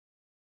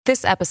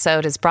This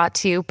episode is brought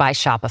to you by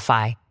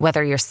Shopify.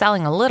 Whether you're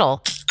selling a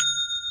little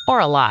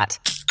or a lot,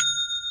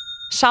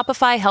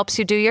 Shopify helps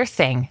you do your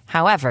thing,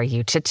 however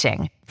you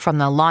cha-ching. From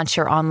the launch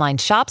your online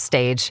shop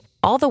stage,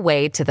 all the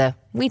way to the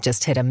we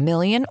just hit 1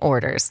 million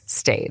orders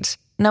stage.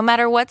 No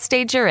matter what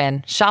stage you're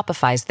in,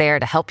 Shopify's there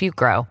to help you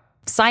grow.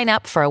 Sign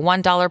up for a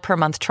 $1 per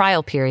month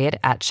trial period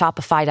at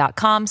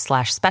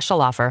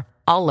shopify.com/special offer,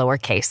 all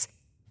lowercase.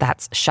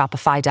 That's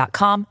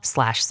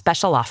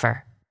shopify.com/special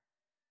offer.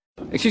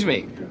 Excuse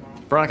me,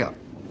 Veronica.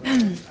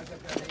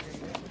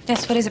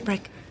 Yes, what is it,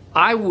 Brick?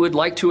 I would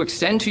like to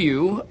extend to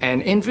you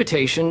an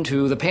invitation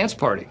to the pants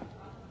party.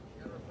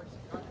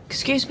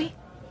 Excuse me?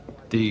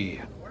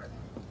 The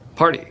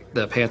party.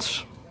 The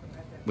pants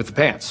with the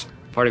pants.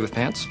 Party with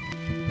pants.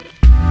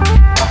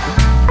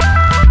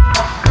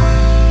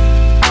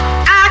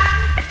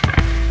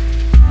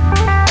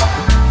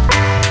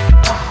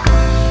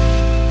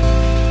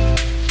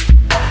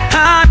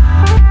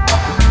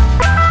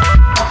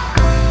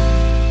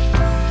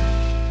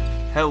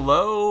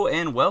 Hello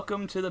and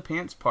welcome to the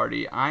Pants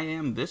Party. I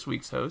am this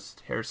week's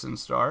host, Harrison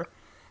Starr.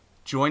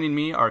 Joining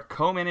me are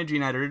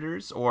co-managing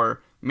editors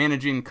or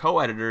managing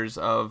co-editors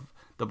of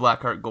the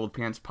Blackheart Gold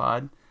Pants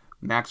Pod,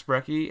 Max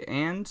Brecky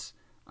and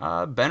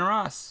Ben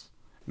Ross.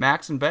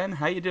 Max and Ben,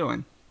 how you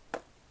doing?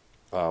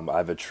 I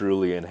have a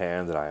Truly in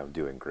hand and I am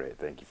doing great.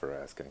 Thank you for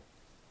asking.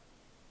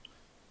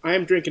 I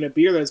am drinking a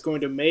beer that's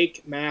going to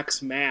make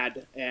Max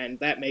mad, and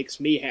that makes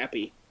me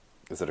happy.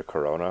 Is it a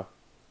Corona?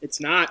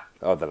 It's not.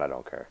 Oh, then I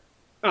don't care.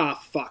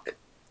 Ah, fuck.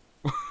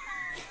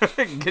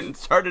 Getting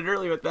started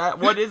early with that.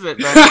 What is it,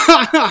 Ben?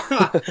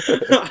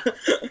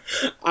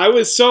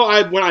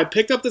 When I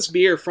picked up this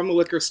beer from the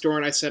liquor store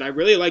and I said, I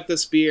really like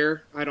this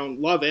beer. I don't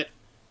love it,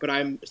 but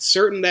I'm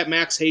certain that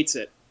Max hates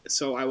it.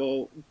 So I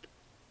will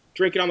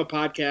drink it on the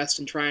podcast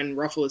and try and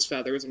ruffle his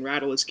feathers and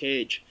rattle his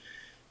cage.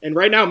 And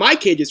right now my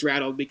cage is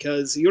rattled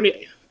because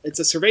it's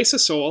a Cerveza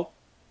Sol,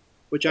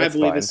 which I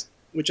believe is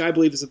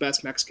the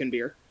best Mexican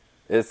beer.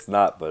 It's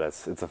not, but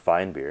it's a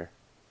fine beer.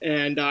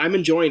 And I'm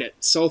enjoying it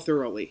so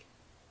thoroughly.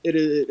 It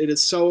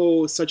is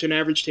such an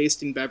average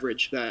tasting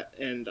beverage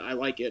and I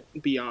like it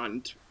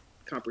beyond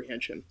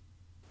comprehension.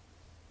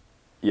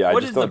 Yeah,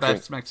 what is the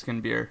best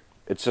Mexican beer?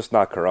 It's just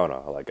not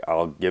Corona. Like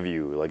I'll give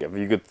you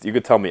if you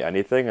could tell me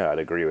anything, I'd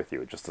agree with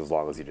you. Just as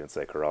long as you didn't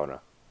say Corona.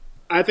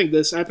 I think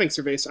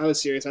Cerveza. I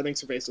was serious. I think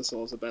Cerveza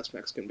Sol is the best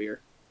Mexican beer.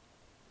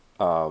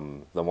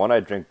 The one I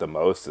drink the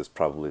most is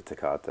probably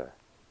Tecate.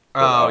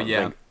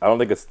 I don't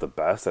think it's the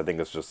best. I think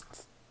it's just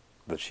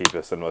the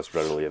cheapest and most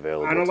readily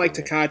available. I don't like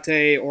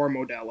Tecate or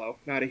Modelo.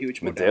 Not a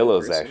huge Modelo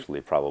Modelo's person. actually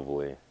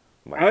probably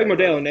my I like favorite,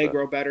 Modelo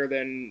Negro better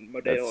than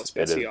Modelo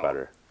Especial. It is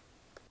better.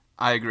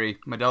 I agree.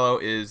 Modelo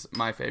is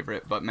my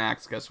favorite, but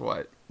Max, guess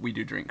what? We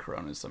do drink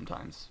Coronas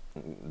sometimes.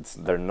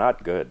 They're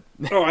not good.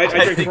 Oh, I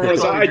drink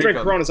Coronas. I drink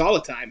Coronas all the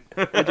time.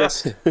 I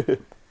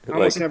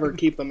almost never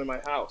keep them in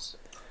my house.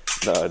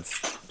 No,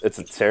 it's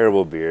a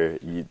terrible beer.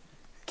 You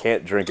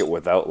can't drink it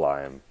without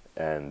lime,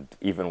 and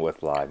even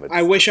with lime,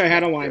 I wish I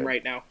had a lime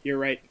right now. You're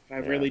right. I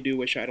really do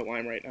wish I had a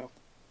lime right now.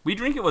 We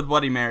drink it with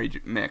Bloody Mary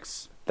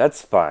mix.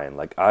 That's fine.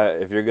 Like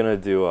if you're gonna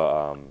do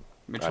a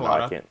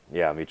Michelada.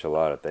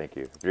 Michelada. Thank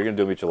you. If you're gonna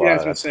do a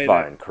Michelada, that's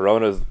fine.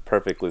 Corona's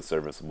perfectly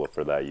serviceable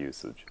for that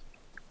usage,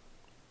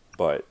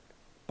 but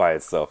by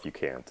itself, you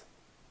can't.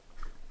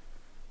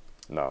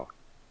 No.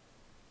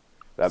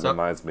 That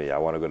reminds me, I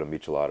want to go to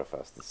Michelada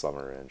Fest this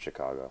summer in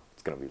Chicago.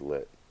 It's gonna be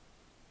lit.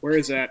 Where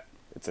is that?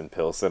 It's in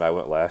Pilsen. I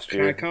went last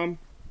year. Can I come?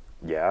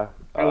 Yeah.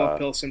 I love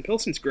Pilsen.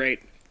 Pilsen's great.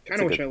 Kind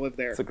of wish I lived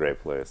there. It's a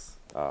great place.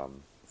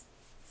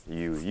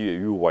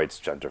 You whites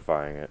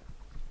gentrifying it.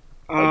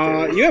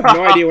 You have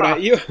no idea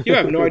you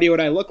have no idea what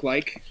I look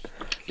like.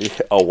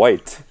 A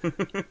white.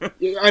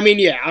 I mean,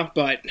 yeah,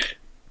 but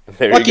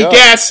there lucky you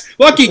go.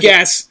 Lucky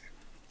guess.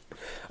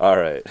 All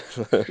right,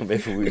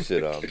 maybe we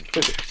should.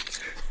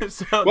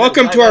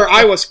 Welcome to our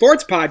Iowa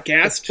Sports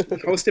Podcast,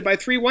 hosted by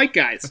three white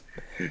guys.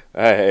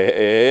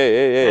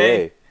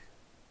 Hey.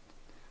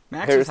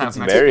 Max Harrison's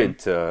married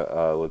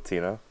to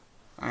Latina.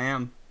 I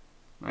am.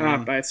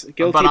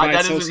 Guilty by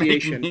association. That doesn't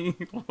make me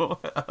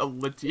a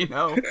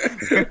Latino.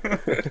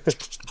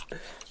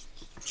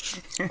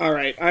 All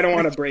right, I don't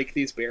want to break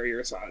these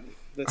barriers on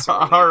this.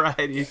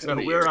 Alrighty, so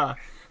we're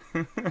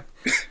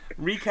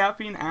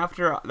recapping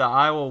after the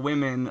Iowa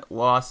women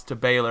lost to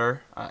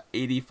Baylor,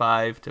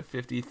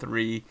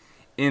 85-53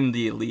 in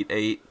the Elite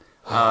Eight.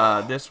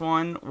 This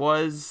one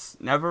was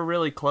never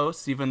really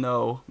close, even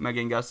though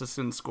Megan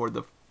Gustafson scored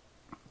the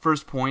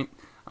first point.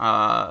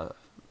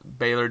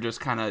 Baylor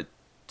just kind of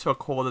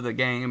took hold of the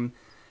game.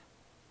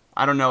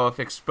 I don't know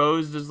if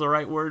exposed is the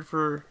right word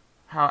for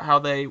how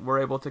they were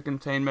able to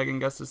contain Megan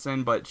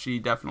Gustafson, but she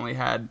definitely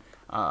had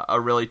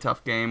a really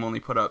tough game, only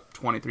put up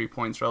 23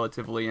 points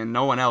relatively, and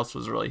no one else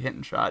was really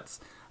hitting shots.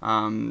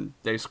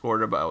 They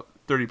scored about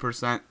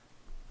 30%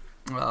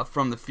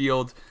 from the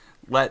field,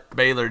 let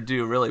Baylor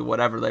do really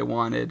whatever they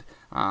wanted.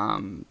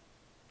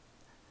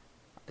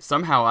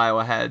 Somehow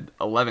Iowa had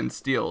 11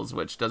 steals,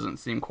 which doesn't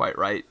seem quite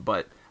right,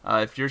 but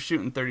if you're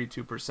shooting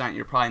 32%,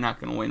 you're probably not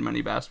going to win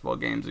many basketball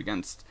games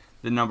against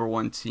the number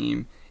one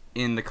team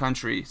in the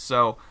country.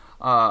 So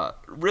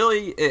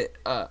really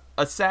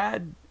a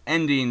sad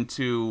ending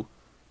to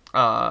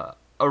a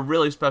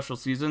really special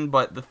season.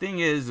 But the thing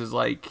is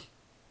like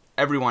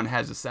everyone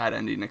has a sad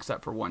ending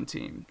except for one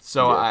team.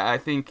 So I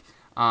think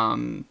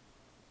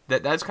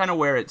that's kind of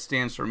where it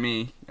stands for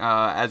me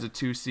as a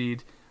 2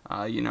 seed.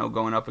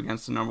 Going up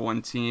against the number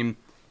one team.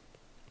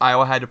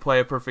 Iowa had to play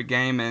a perfect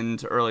game,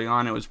 and early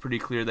on it was pretty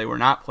clear they were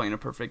not playing a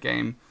perfect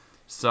game.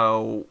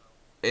 So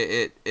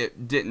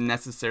it didn't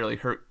necessarily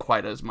hurt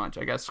quite as much.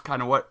 I guess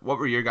kind of what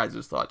were your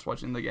guys' thoughts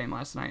watching the game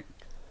last night?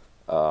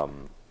 I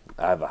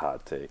have a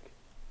hot take.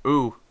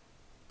 Ooh.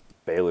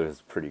 Baylor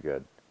is pretty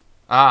good.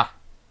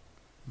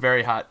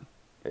 Very hot.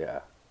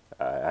 Yeah.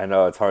 I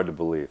know it's hard to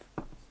believe.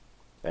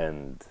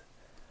 And,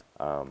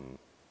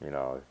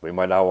 we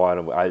might not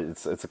want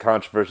to. It's a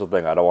controversial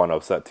thing. I don't want to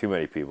upset too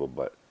many people,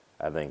 but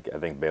I think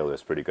Baylor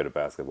is pretty good at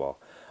basketball.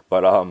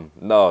 But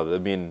no, I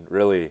mean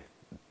really,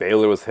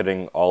 Baylor was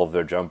hitting all of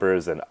their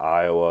jumpers, and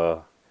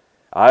Iowa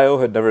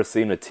had never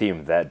seen a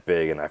team that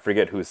big. And I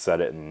forget who said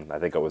it, and I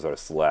think it was our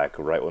Slack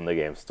right when the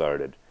game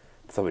started.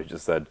 Somebody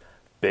just said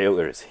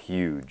Baylor is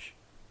huge,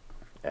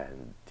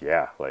 and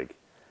yeah, like.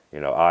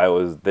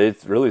 They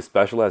really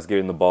specialize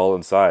getting the ball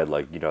inside.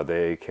 Like,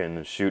 they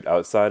can shoot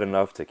outside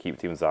enough to keep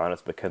teams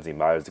honest. Mackenzie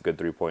Myers is a good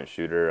 3-point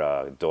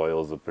shooter.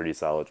 Doyle's a pretty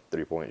solid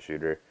 3-point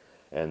shooter.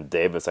 And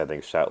Davis, I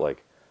think, shot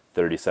like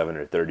 37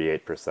 or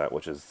 38%,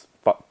 which is,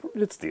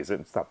 it's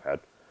decent. It's not bad.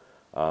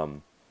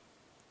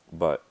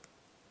 But,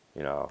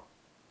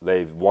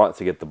 they want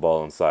to get the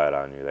ball inside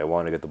on you. They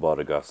want to get the ball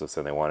to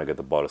Gustafson. They want to get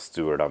the ball to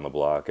Stewart on the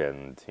block.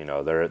 And,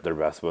 they're at their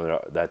best when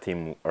that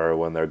team or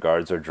when their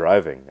guards are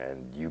driving.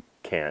 And you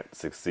can't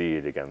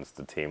succeed against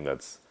a team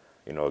that's,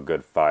 a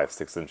good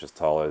 5-6 inches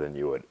taller than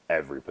you at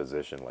every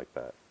position like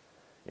that.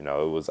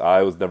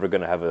 I was never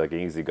going to have an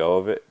easy go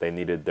of it. They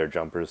needed their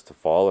jumpers to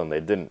fall, and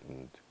they didn't.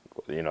 And,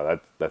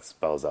 that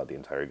spells out the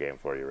entire game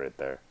for you right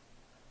there.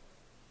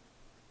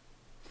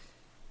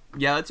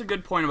 Yeah, that's a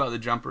good point about the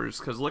jumpers,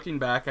 because looking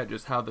back at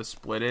just how the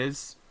split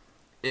is,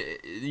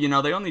 they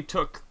only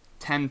took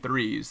 10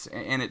 threes,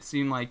 and it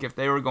seemed like if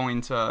they were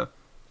going to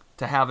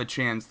have a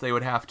chance, they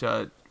would have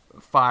to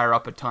fire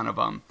up a ton of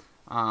them.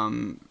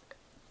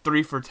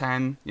 3 for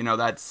 10,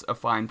 that's a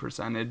fine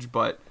percentage,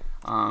 but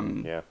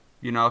if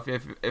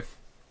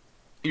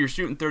you're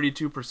shooting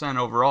 32%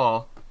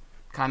 overall,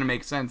 kind of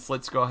makes sense.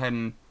 Let's go ahead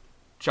and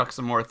chuck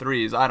some more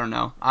threes. I don't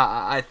know.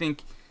 I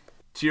think,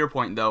 to your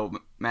point though,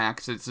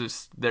 Max, it's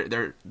just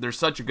they're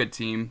such a good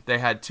team. They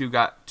had two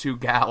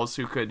gals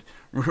who could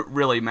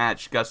really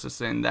match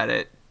Gustafson that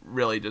it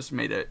really just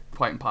made it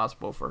quite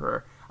impossible for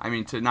her. I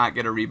mean, to not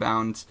get a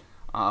rebound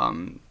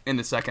in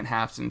the second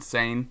half is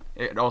insane.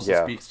 It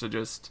also speaks to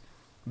just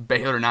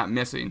Baylor not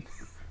missing,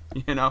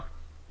 Yeah,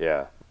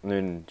 I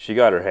mean, she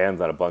got her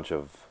hands on a bunch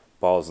of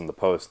balls in the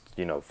post,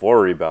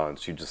 4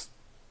 rebounds. She just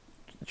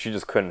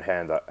couldn't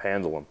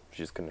handle them.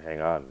 She just couldn't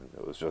hang on.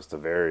 It was just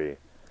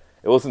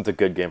it wasn't a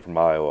good game from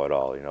Iowa at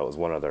all. It was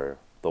one of the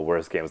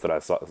worst games that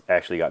I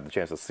actually got the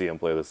chance to see them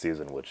play this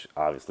season, which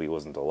obviously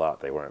wasn't a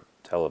lot. They weren't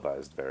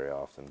televised very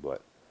often,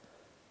 but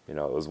it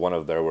was one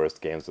of their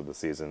worst games of the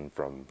season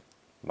from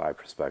my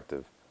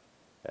perspective.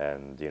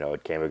 And,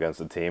 it came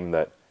against a team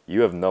that you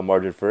have no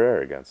margin for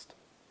error against.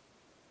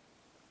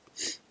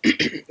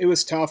 It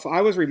was tough.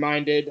 I was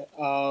reminded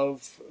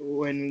of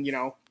when,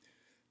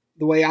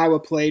 the way Iowa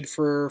played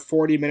for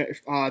 20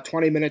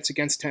 minutes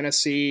against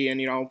Tennessee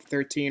and,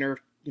 13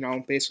 or,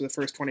 basically the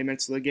first 20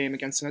 minutes of the game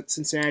against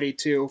Cincinnati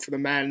too for the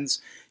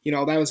men's.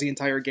 That was the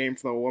entire game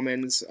for the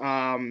women's.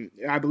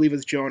 I believe it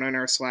was Jonah in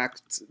our Slack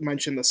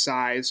mentioned the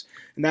size,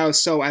 and that was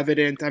so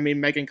evident. I mean,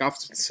 Megan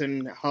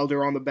Gustafson held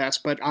her on the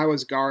best, but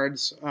Iowa's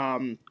guards,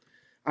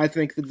 I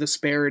think the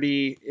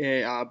disparity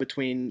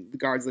between the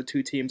guards of the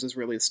two teams is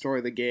really the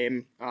story of the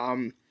game.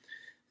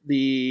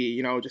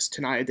 Just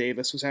Tania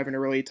Davis was having a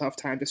really tough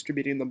time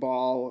distributing the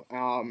ball.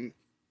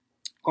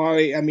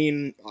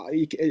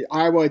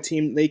 Iowa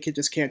team, they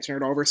just can't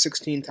turn it over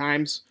 16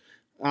 times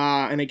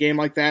in a game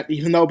like that,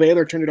 even though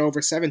Baylor turned it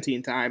over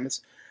 17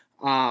 times.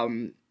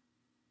 Iowa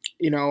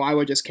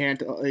just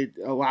can't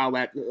allow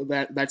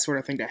that sort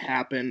of thing to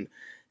happen.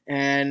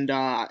 And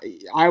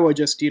Iowa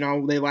just, they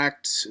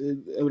lacked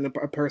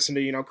a person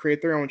to,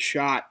 create their own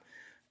shot.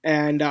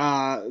 And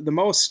the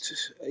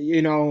most,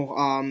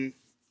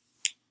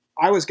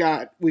 Iowa's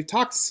we've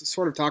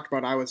talked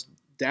about Iowa's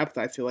depth,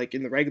 I feel like,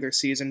 in the regular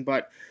season,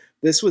 but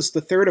this was the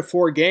third of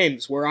 4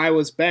 games where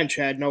Iowa's bench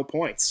had no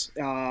points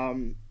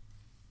in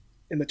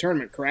the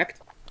tournament,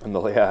 correct? In the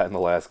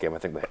last game, I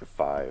think they had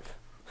 5.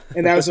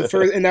 And that was the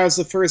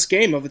first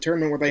game of the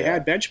tournament where they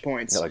had bench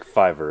points. Yeah, like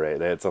 5 or 8.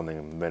 They had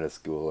something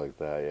minuscule like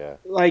that. Yeah.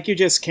 Like, you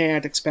just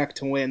can't expect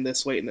to win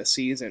this late in the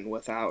season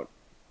without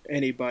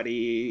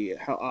anybody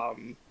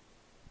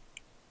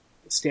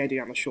standing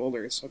on the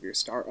shoulders of your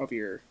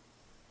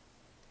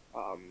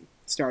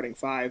starting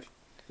 5.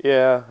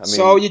 Yeah, I mean,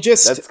 so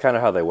that's kind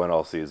of how they went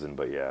all season,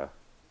 but yeah.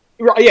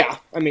 Yeah,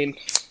 I mean,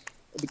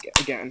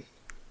 again,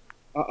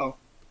 Uh-oh.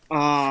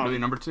 Really,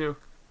 number 2?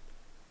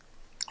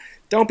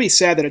 Don't be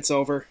sad that it's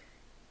over.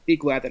 Be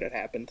glad that it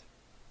happened.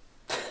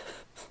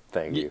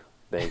 Thank you,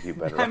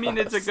 Ben. I mean,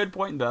 it's a good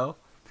point, though.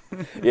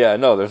 Yeah,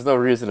 no, there's no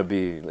reason to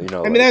be, I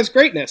mean, that was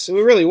greatness. It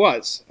really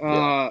was.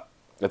 Yeah.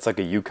 It's like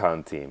a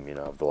UConn team,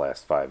 of the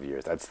last 5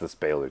 years. That's this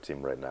Baylor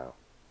team right now.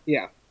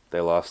 Yeah. They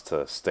lost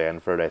to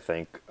Stanford, I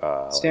think,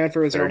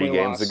 Stanford was 30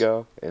 games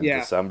ago in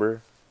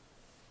December.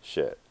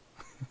 Shit.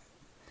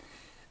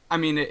 I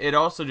mean, it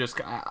also just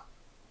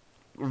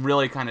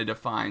really kind of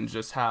defines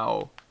just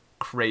how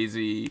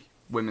crazy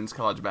women's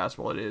college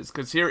basketball it is.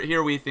 Because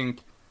here we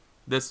think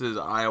this is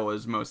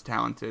Iowa's most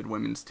talented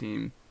women's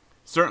team,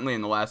 certainly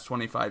in the last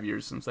 25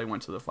 years since they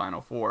went to the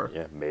Final Four.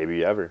 Yeah,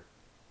 maybe ever.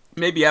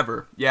 Maybe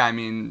ever. Yeah, I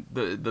mean,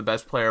 the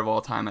best player of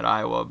all time at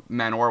Iowa,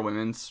 men or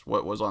women's,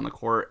 what was on the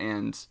court,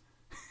 and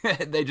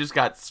they just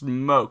got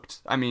smoked.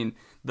 I mean,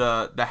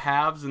 the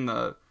halves and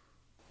the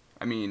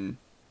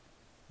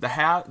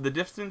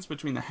distance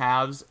between the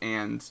halves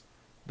and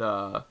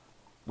the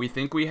we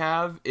think we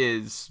have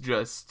is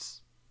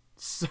just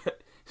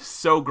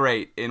so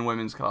great in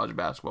women's college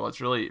basketball. It's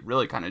really,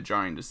 really kind of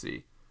jarring to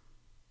see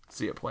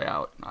it play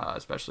out,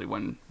 especially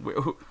when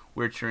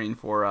we're cheering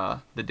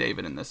for the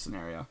David in this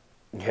scenario.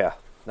 Yeah,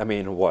 I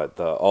mean,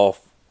 all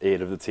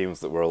 8 of the teams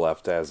that were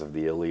left as of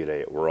the Elite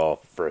 8 were all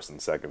first and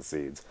second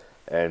seeds,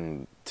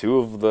 and 2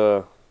 of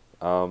the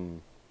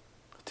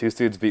 2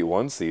 seeds beat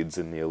 1 seeds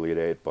in the Elite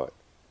 8, but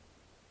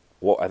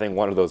I think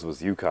one of those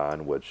was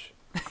UConn, which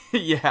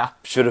yeah,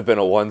 should have been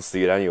a 1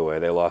 seed anyway.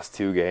 They lost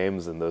 2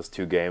 games, and those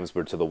 2 games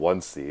were to the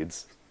 1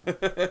 seeds.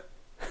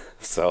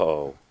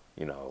 So,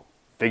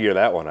 figure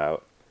that one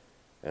out.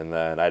 And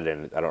then I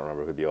don't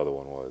remember who the other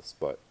one was,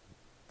 but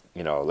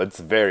it's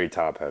very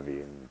top heavy,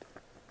 and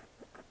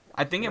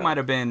I think it might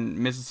have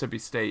been Mississippi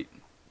State.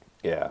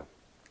 Yeah.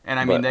 And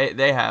I mean,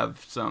 they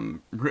have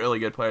some really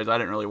good players. I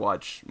didn't really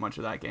watch much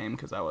of that game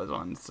because I was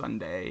on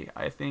Sunday,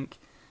 I think.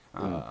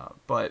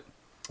 But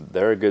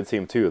they're a good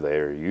team too.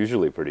 They're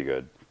usually pretty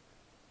good.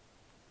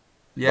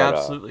 Yeah,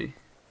 absolutely.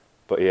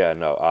 But yeah,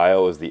 no,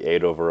 Iowa was the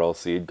 8 overall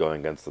seed going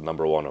against the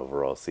number 1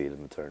 overall seed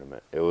in the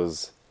tournament. It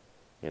was,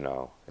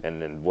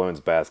 and in women's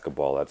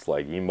basketball, that's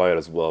like, you might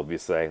as well be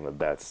saying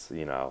that's,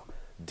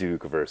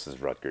 Duke versus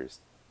Rutgers.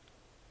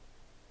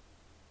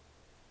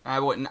 I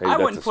wouldn't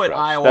put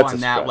Iowa on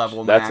that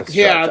level, Max. That's a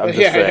stretch. I'm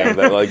just saying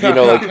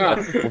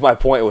that, my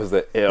point was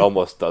that it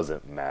almost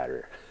doesn't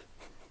matter.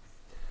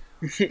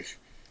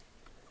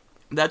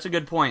 That's a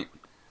good point.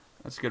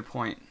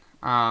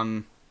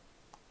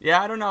 Yeah,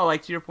 I don't know.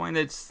 Like, to your point,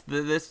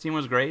 this team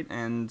was great,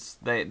 and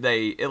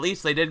they at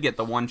least they did get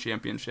the 1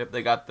 championship.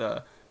 They got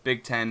the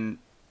Big Ten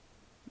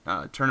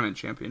tournament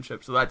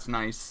championship, so that's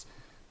nice.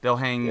 They'll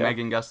hang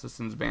Megan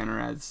Gustafson's banner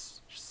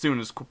as soon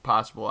as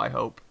possible, I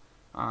hope.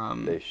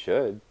 They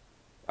should.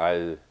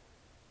 I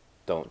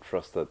don't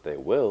trust that they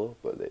will,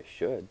 but they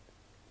should.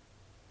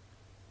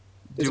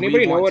 Do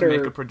we want to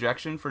make a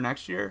projection for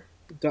next year?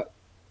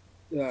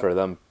 For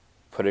them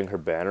putting her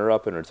banner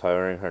up and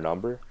retiring her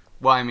number?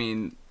 Well, I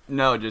mean,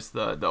 no, just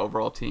the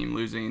overall team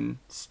losing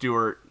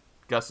Stewart,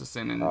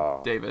 Gustafson,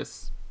 and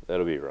Davis.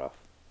 That'll be rough.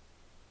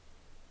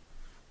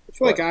 I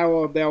feel like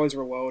Iowa, they always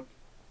reload.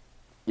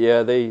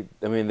 Yeah, they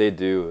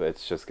do.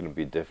 It's just going to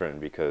be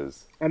different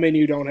because... I mean,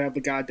 you don't have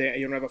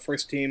a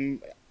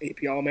first-team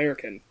AP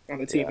All-American on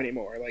the team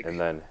anymore. And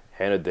then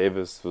Hannah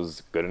Davis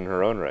was good in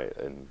her own right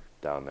and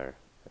down there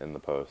in the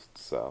post,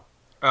 so...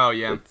 Oh,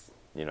 yeah.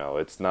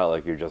 It's not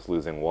like you're just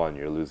losing 1.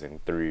 You're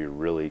losing 3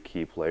 really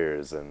key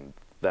players, and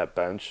that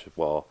bench,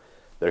 well,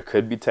 there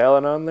could be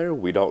talent on there.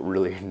 We don't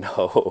really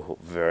know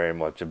very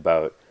much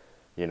about,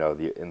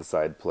 the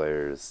inside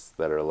players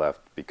that are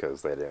left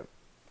because they didn't.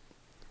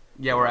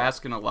 Yeah, we're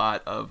asking a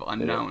lot of unknowns.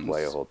 They didn't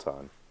play a whole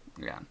ton.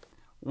 Yeah,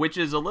 which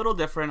is a little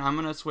different. I'm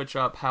gonna switch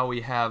up how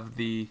we have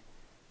the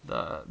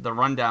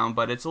rundown,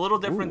 but it's a little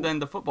different than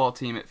the football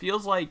team. It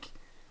feels like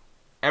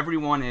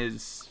everyone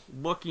is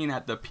looking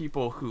at the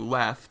people who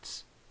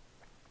left,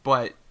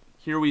 but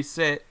here we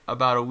sit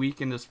about a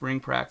week into spring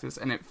practice,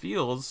 and it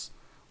feels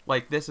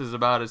like this is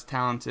about as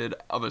talented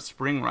of a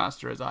spring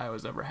roster as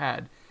Iowa's ever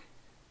had.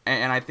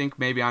 And I think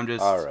maybe I'm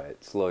just... All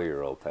right, slow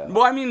your roll, pal.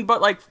 Well, I mean,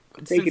 but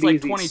since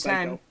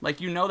 2010,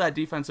 psycho. That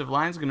defensive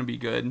line's going to be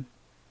good.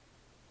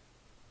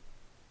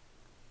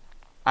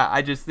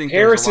 I just think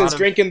Harrison's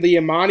drinking the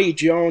Amani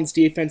Jones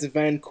defensive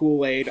end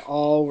Kool-Aid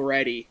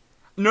already.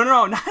 No,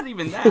 not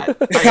even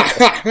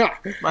that.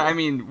 I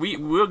mean,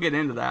 we'll get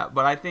into that,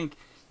 but I think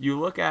you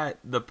look at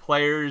the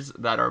players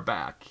that are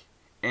back,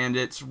 and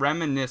it's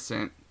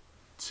reminiscent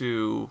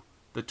to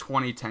the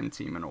 2010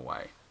 team in a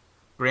way.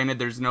 Granted,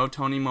 there's no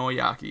Tony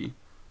Moeaki,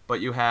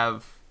 but you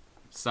have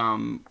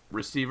some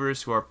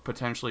receivers who are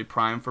potentially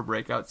primed for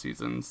breakout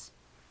seasons.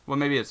 Well,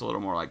 maybe it's a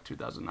little more like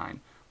 2009.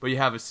 But you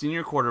have a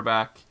senior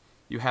quarterback.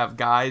 You have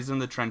guys in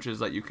the trenches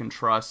that you can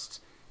trust.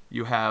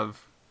 You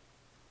have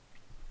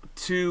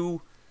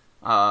 2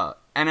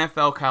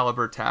 NFL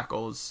caliber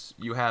tackles.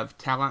 You have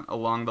talent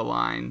along the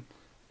line,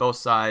 both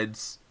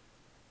sides.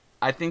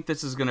 I think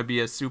this is going to be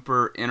a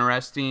super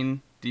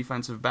interesting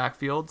defensive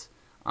backfield.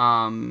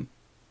 But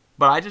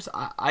I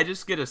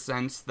just get a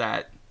sense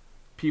that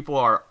people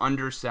are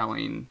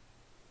underselling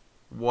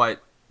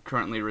what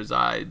currently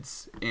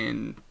resides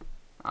in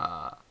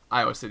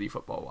Iowa City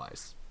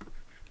football-wise.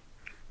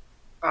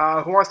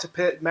 Who wants to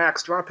pit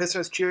Max? Do you want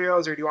Pistons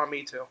Cheerios or do you want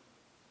me to?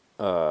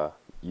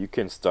 You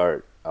can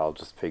start. I'll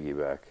just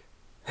piggyback.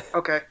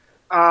 Okay.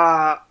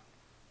 I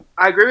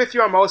agree with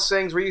you on most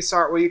things. Were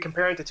you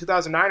comparing to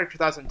 2009 or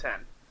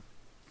 2010?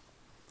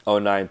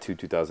 09 to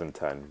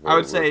 2010. I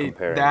would say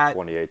comparing that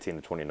 2018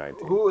 to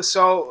 2019.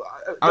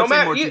 No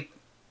matter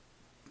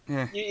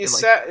you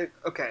said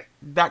okay.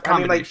 That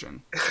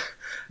combination.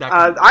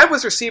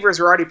 Iowa's receivers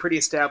were already pretty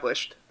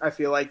established. I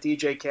feel like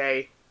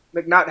DJK,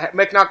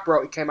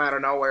 McNutt came out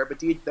of nowhere,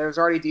 but there's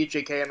already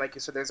DJK, and like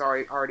you said, there's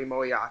already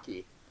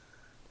Moeaki.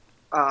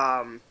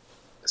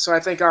 So I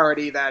think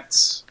already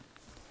that's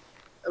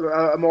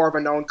a more of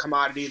a known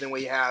commodity than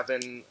we have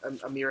in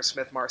Amir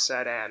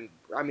Smith-Marset, and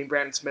I mean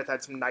Brandon Smith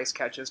had some nice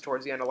catches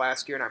towards the end of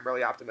last year, and I'm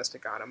really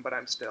optimistic on him, but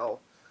I'm still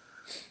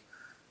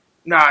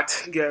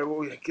not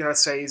gonna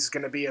say he's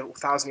gonna be a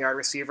 1,000-yard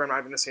receiver. I'm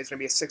not gonna say he's gonna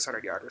be a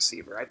 600-yard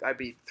receiver. I'd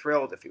be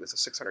thrilled if he was a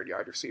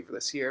 600-yard receiver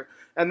this year.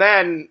 And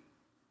then,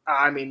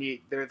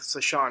 there's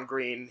LaShawn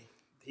Green.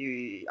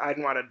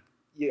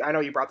 I know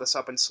you brought this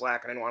up in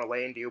Slack, and I didn't want to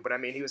lay into you, but I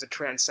mean he was a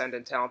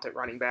transcendent talent at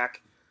running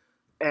back.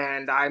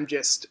 And I'm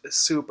just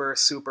super,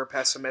 super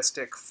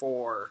pessimistic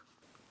for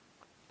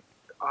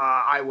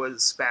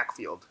Iowa's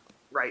backfield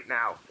right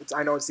now.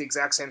 I know it's the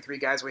exact same three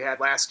guys we had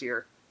last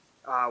year,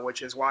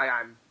 which is why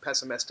I'm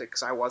pessimistic,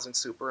 because I wasn't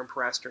super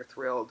impressed or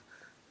thrilled.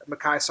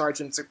 Mekhi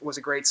Sargent was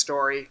a great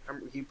story.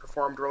 He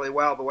performed really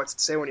well, but what's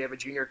to say when you have a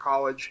junior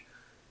college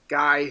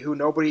guy who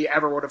nobody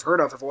ever would have heard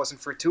of if it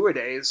wasn't for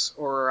two-a-days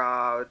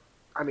or,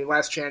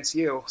 Last Chance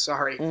U.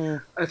 Sorry.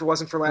 If it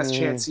wasn't for Last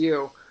Chance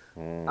U.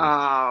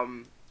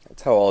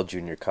 That's how all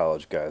junior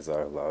college guys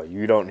are, though.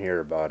 You don't hear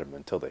about them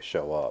until they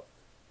show up.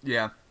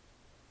 Yeah.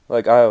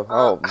 Like, I'm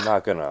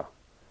not gonna...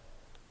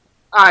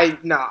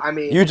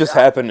 You just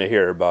happened to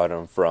hear about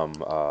him from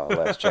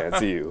Last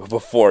Chance U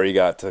before he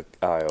got to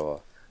Iowa.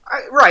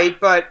 Right,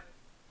 but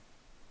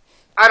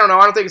I don't know.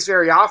 I don't think it's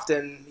very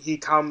often he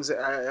comes,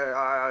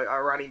 a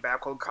running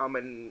back will come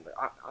and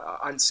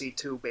unseat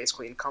two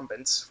basically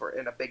incumbents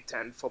in a Big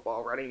Ten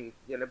football running,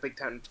 in a Big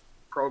Ten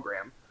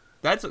program.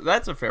 That's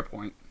a fair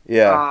point.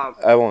 Yeah,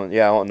 I won't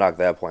knock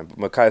that point.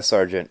 But Mekhi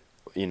Sargent,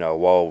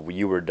 while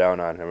you were down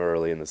on him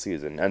early in the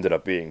season, ended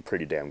up being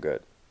pretty damn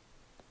good.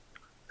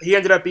 He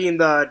ended up being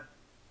the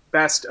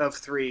best of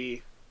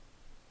three.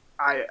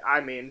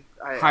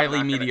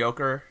 Highly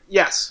mediocre.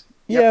 Yes.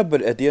 Yeah, Yep.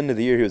 But at the end of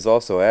the year, he was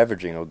also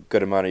averaging a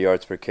good amount of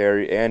yards per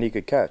carry, and he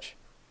could catch.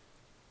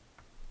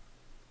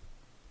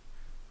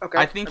 Okay.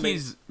 I think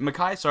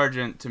Mekhi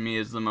Sargent, to me,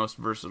 is the most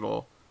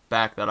versatile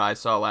back that I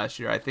saw last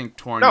year. I think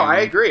Torn. No, I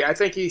agree. I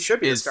think he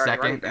should be the starting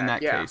second running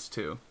back. In that case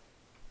too.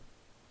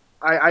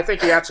 I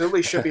think he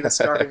absolutely should be the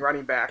starting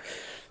running back.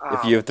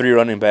 If you have three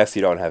running backs,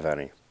 you don't have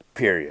any.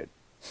 Period.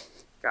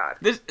 God.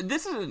 This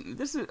is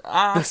this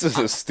is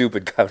a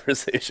stupid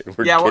conversation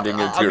we're getting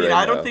into right now.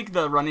 I don't think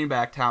the running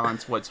back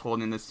talent's what's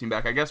holding this team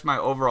back. I guess my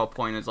overall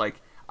point is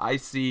I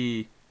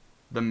see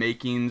the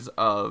makings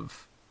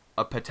of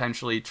a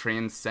potentially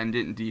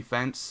transcendent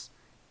defense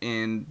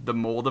in the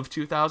mold of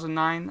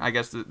 2009. I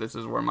guess this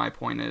is where my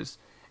point is.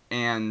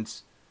 And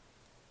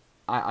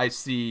I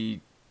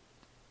see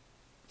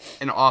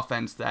an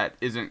offense that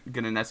isn't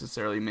going to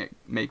necessarily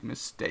make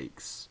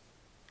mistakes.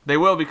 They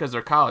will because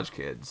they're college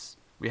kids.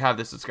 We have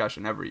this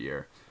discussion every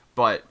year.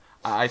 But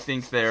I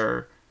think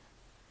the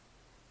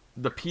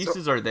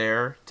pieces are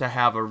there to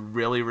have a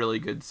really, really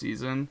good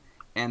season.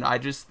 And I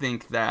just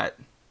think that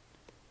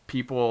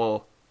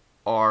people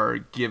are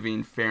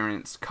giving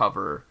Ferentz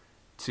cover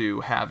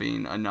to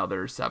having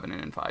another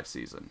 7-5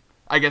 season.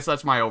 I guess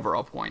that's my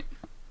overall point.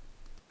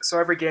 So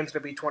every game's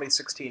going to be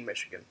 2016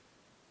 Michigan.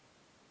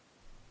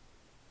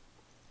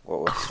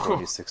 What was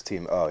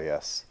 2016? Oh,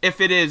 yes. If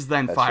it is,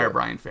 then That's fire right.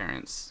 Brian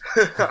Ferentz.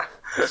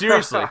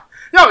 Seriously.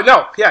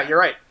 No. Yeah, you're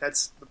right.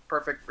 That's the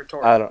perfect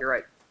retort. You're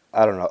right.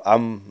 I don't know. I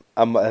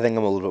think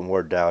I'm a little bit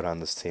more down on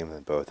this team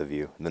than both of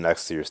you. The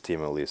next year's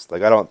team, at least.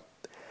 But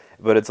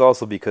it's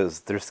also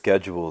because their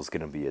schedule is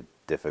going to be a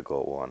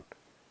difficult one.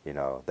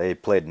 They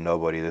played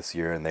nobody this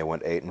year and they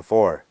went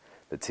 8-4.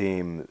 The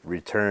team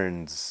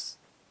returns,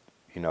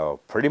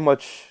 pretty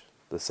much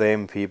the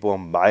same people,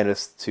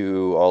 minus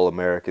 2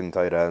 All-American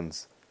tight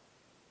ends,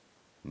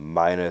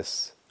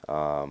 minus,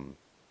 an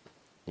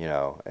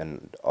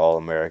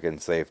All-American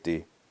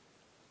safety,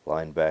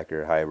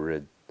 linebacker,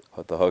 hybrid,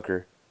 the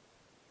hooker.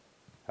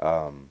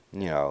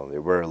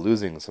 We're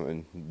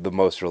losing the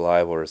most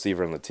reliable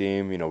receiver on the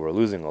team. We're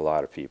losing a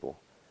lot of people.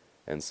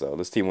 And so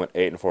this team went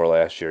 8-4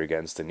 last year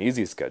against an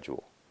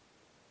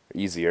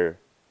easier.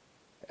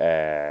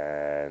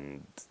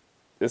 And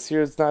this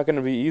year it's not going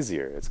to be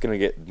easier. It's going to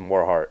get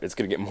more hard. It's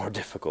going to get more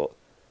difficult.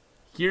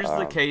 Here's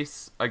the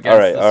case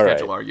against the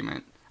schedule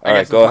argument. All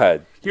right, go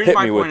ahead. Hit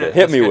me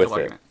with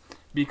it.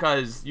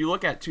 Because you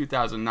look at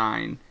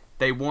 2009,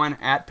 they won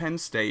at Penn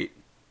State,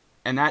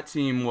 and that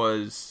team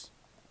was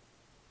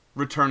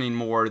returning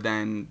more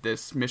than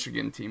this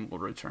Michigan team will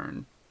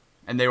return.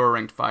 And they were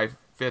ranked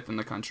fifth in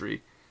the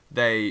country.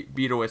 They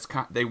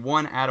they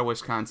won at a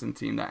Wisconsin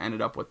team that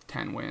ended up with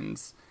 10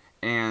 wins.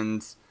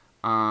 And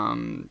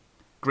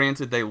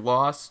granted, they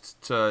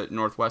lost to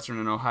Northwestern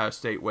and Ohio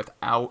State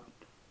without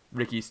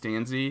Ricky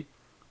Stanzi,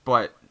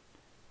 but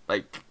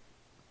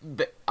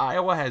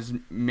Iowa has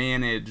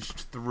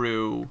managed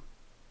through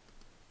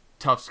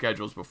tough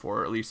schedules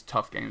before, or at least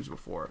tough games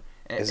before.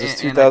 Is this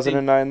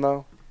 2009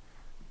 though?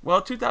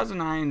 Well,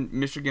 2009,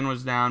 Michigan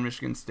was down.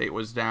 Michigan State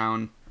was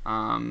down.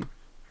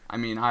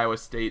 Iowa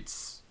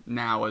State's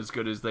now as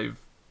good as they've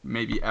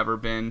maybe ever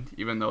been,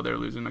 even though they're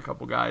losing a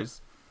couple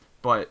guys.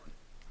 But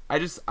I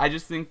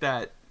just think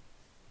that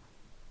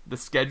the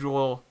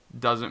schedule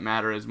doesn't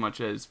matter as much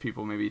as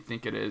people maybe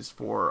think it is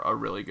for a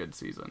really good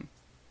season.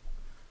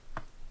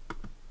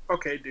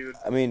 Okay, dude.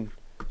 I mean,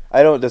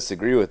 I don't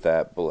disagree with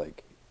that,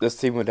 but this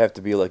team would have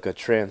to be a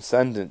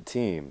transcendent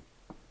team,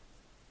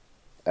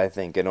 I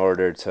think, in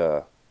order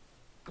to,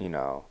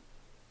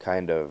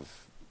 kind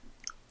of,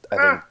 I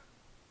think,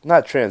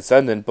 not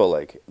transcendent,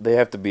 but they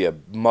have to be a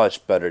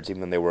much better team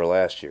than they were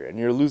last year. And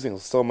you're losing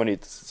so many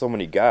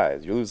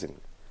guys. You're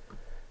losing,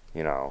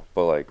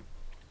 but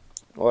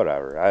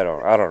whatever. I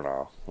don't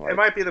know. It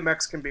might be the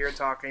Mexican beer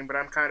talking, but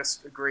I'm kind of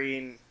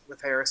agreeing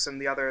with Harrison.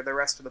 The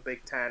rest of the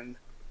Big Ten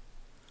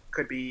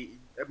could be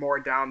more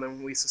down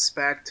than we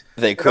suspect.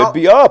 They could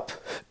be up.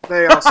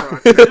 They also.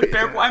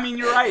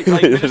 You're right.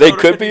 They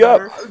could be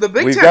up. The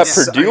Big We've Ten got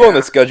Purdue on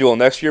the schedule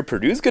next year.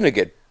 Purdue's going to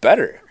get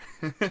better.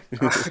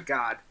 Oh,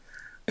 God.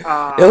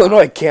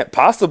 Illinois can't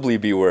possibly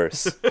be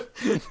worse.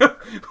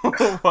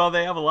 Well,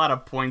 they have a lot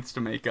of points to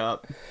make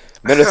up.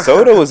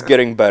 Minnesota was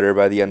getting better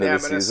by the end of the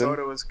season.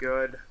 Minnesota was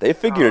good. They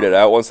figured it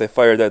out once they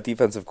fired that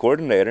defensive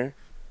coordinator.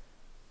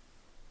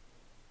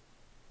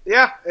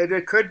 Yeah,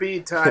 it could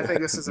be. I think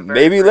this is a very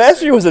maybe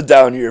last year was a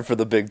down year for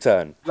the Big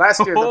Ten.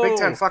 Last year, the Big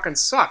Ten fucking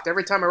sucked.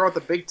 Every time I wrote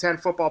the Big Ten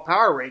football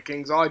power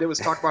rankings, all I did was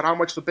talk about how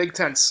much the Big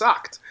Ten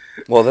sucked.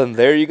 Well, then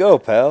there you go,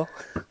 pal.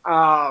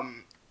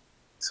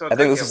 So I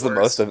think this is the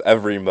most I've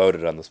ever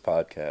emoted on this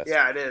podcast.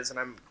 Yeah, it is,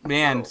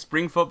 and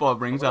spring football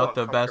brings out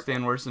the best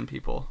and worst in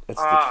people.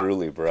 It's the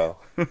truly, bro.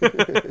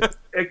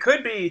 It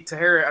could be to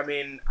Harry.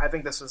 I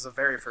think this was the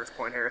very first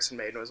point Harrison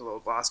made and was a little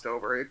glossed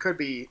over. It could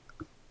be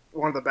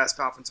one of the best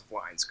offensive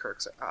lines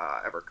Kirk's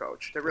ever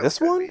coached. It really this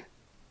one?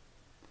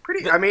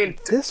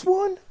 This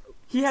one?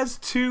 He has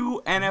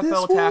 2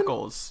 NFL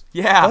tackles.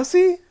 Yeah. Does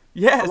he?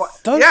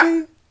 Yes. Does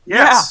he?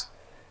 Yes.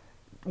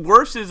 Yeah.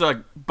 Worse is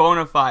a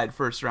bona fide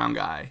first-round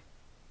guy.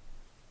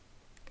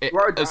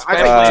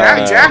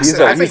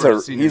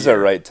 Jackson. He's a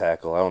right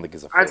tackle. I don't think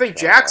he's a first I think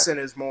Jackson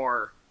is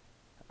more.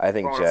 I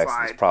think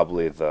Jackson's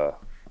probably the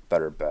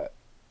better bet.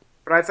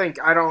 But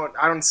I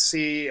don't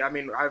see. I've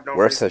no.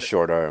 Worse has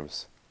short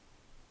arms.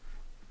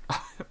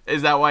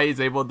 Is that why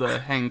he's able to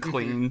hang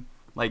clean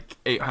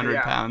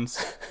 800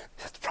 pounds?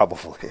 That's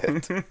probably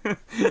it.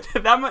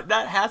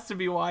 that has to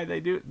be why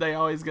they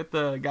always get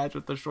the guys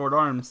with the short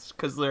arms,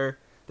 because they're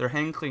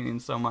hang cleaning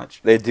so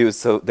much. They do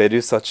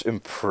such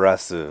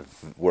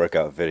impressive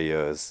workout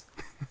videos.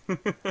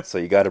 So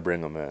you got to bring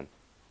them in.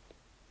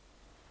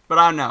 But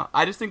I don't know.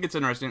 I just think it's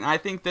interesting. I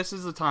think this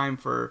is the time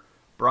for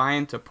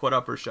Brian to put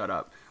up or shut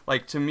up.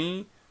 To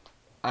me,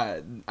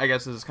 I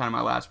guess this is kind of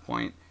my last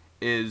point,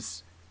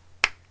 is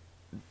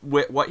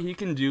what he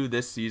can do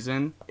this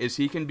season is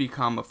he can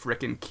become a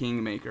frickin'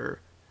 kingmaker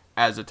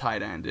as a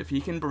tight end. If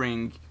he can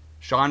bring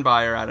Sean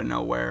Byer out of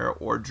nowhere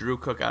or Drew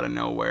Cook out of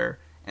nowhere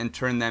and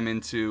turn them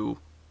into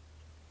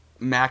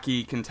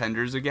Mackey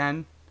contenders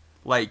again,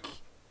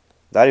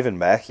 not even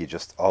Mackey,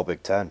 just all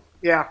Big Ten.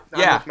 Yeah,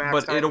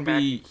 but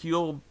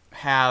he'll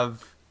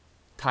have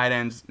tight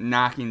ends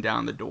knocking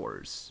down the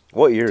doors.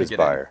 What year is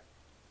Byer?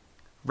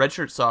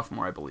 Redshirt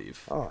sophomore, I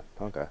believe. Oh,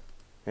 okay.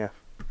 Yeah.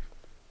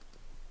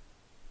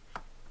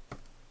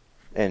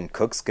 And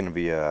Cook's gonna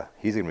be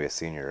he's gonna be a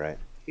senior, right?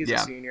 He's a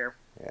senior.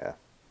 Yeah.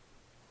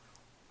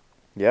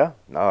 Yeah.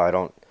 No, I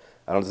don't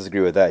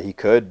disagree with that. He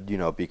could,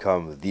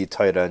 become the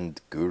tight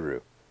end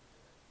guru.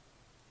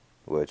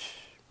 Which,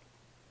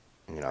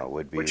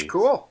 would be... Which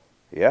cool.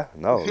 Yeah,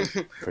 no,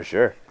 for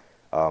sure.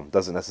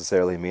 Doesn't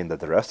necessarily mean that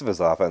the rest of his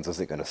offense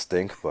isn't going to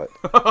stink, but...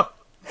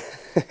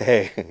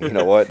 Hey, you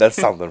know what? That's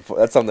something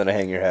to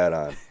hang your hat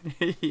on.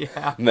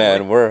 Yeah.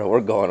 Man,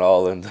 we're going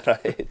all in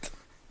tonight.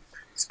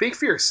 Speak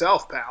for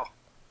yourself, pal.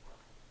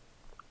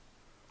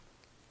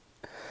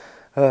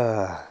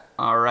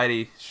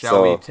 Alrighty,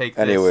 shall we take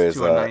this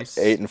to a nice...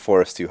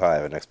 8-4 is too high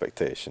of an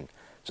expectation.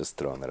 Just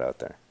throwing that out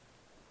there.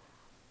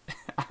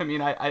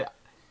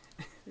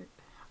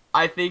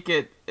 I think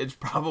it's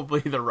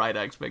probably the right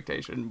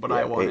expectation, but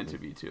I want it to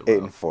be too low.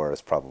 Low. 8-4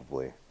 is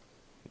probably...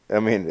 I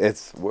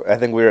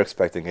think we were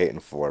expecting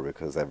 8-4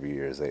 because every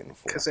year is 8-4.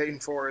 Because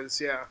 8-4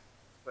 is,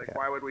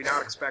 why would we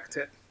not expect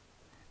it?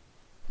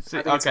 See,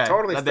 I think it's a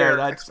totally fair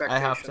expectation. I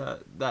have to.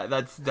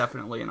 That's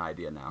definitely an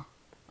idea now.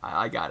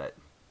 I got it.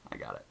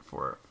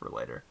 For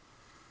later.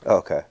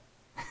 Okay.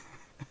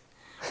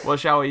 Well,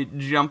 shall we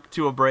jump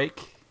to a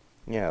break?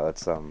 Yeah,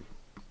 let's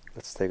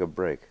take a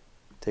break.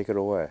 take it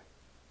away.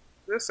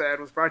 This ad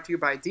was brought to you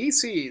by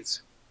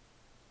DC's.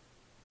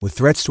 With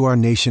threats to our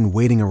nation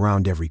waiting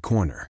around every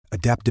corner,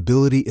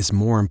 adaptability is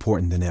more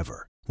important than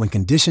ever. When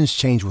conditions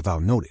change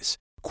without notice,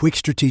 quick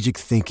strategic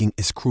thinking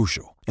is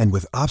crucial. And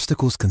with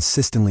obstacles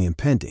consistently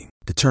impending,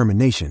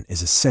 determination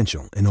is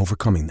essential in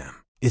overcoming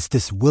them. It's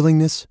this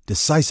willingness,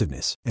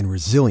 decisiveness, and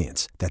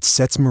resilience that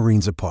sets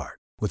Marines apart.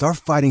 With our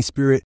fighting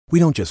spirit, we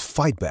don't just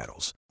fight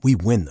battles, we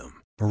win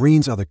them.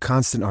 Marines are the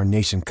constant our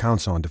nation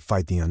counts on to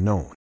fight the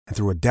unknown. And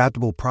through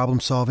adaptable problem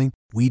solving,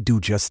 we do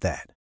just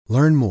that.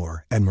 Learn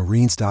more at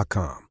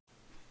marines.com.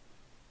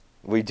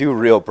 We do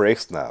real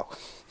breaks now.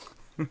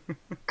 Do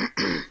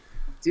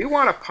you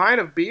want a pint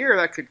of beer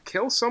that could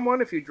kill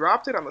someone if you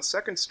dropped it on the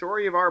second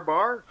story of our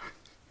bar?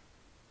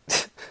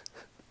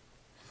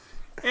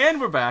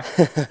 And we're back.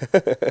 Come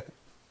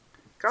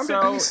to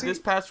So DC. this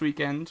past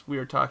weekend, we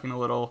were talking a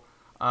little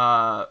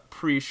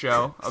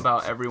pre-show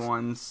about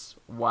everyone's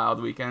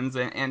wild weekends,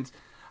 and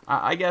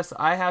I guess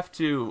I have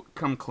to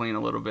come clean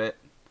a little bit.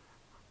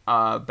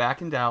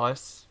 Back in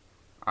Dallas,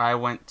 I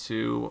went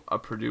to a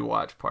Purdue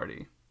watch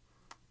party,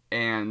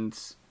 and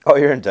Oh,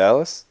 you're in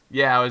Dallas?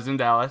 yeah, I was in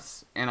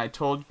Dallas, and I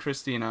told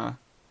Christina,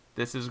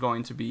 this is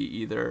going to be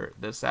either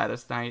the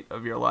saddest night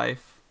of your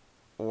life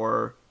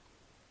or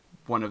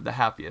one of the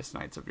happiest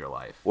nights of your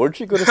life. Where'd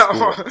you go to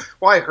school?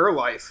 Why her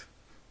life?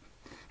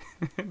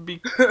 I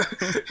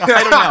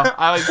don't know.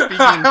 I was speaking.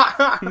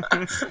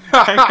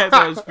 I guess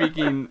I was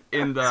speaking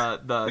in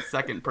the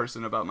second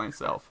person about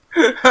myself.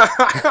 But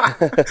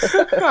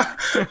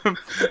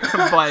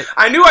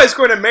I knew I was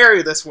going to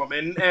marry this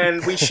woman,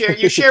 and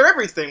you share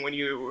everything when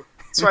you.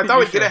 So I thought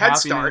we'd get a head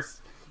start.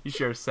 You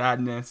share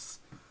sadness.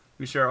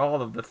 We share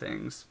all of the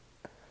things.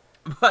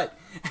 But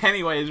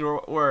anyways,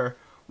 we're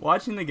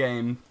watching the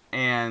game,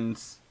 and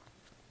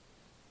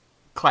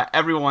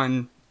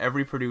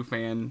every Purdue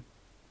fan,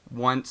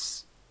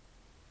 once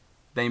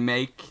they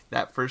make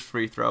that first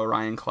free throw,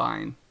 Ryan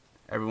Klein,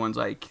 everyone's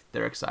like,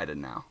 they're excited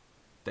now.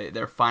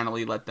 They're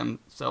finally let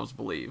themselves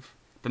believe.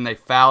 Then they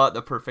foul at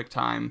the perfect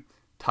time.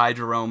 Ty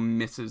Jerome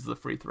misses the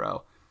free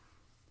throw.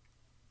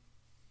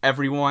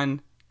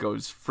 Everyone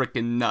goes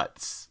freaking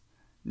nuts.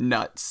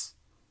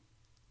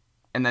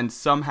 And then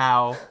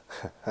somehow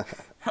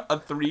a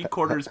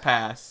 3/4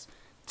 pass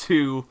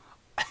to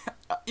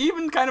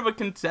even kind of a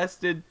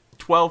contested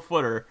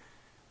 12-footer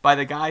by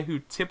the guy who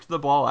tipped the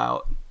ball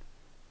out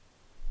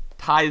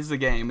ties the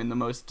game in the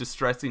most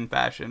distressing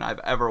fashion I've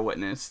ever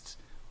witnessed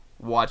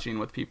watching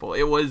with people.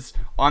 It was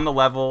on the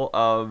level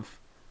of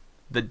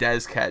the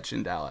Dez catch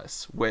in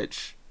Dallas,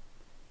 which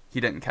he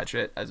didn't catch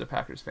it as a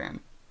Packers fan.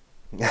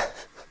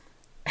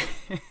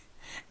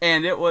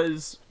 And it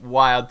was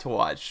wild to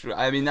watch.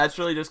 I mean, that's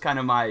really just kind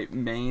of my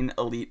main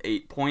Elite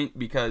 8 point,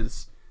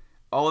 because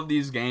all of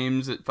these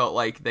games, it felt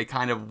like they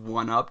kind of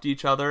one-upped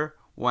each other,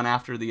 one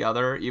after the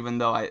other, even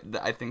though I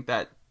think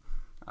that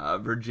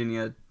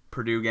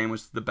Virginia-Purdue game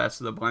was the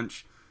best of the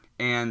bunch.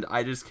 And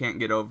I just can't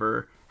get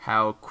over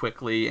how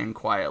quickly and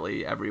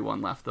quietly everyone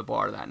left the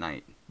bar that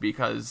night,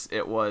 because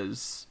it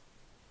was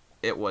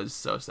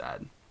so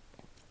sad.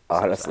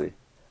 Honestly,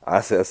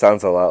 it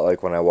sounds a lot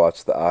like when I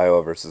watched the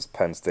Iowa versus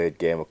Penn State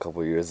game a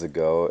couple years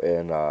ago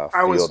in Fieldhouse.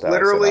 I was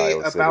literally in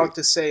Iowa about City.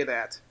 to say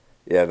that.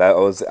 Yeah, I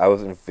was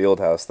in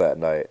Fieldhouse that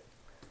night,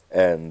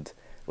 and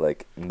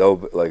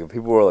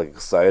people were like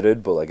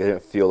excited, but like I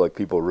didn't feel like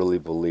people really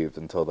believed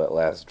until that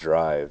last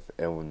drive,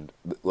 and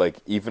when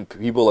even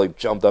people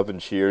jumped up and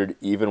cheered,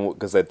 even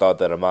because they thought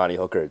that Amani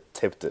Hooker had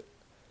tipped it,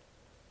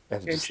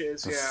 and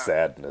Inches, the yeah.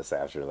 sadness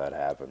after that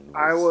happened.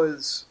 I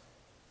was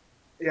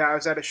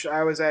at a.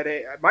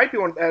 It might be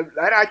one.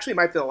 That actually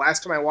might be the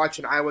last time I watched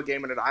an Iowa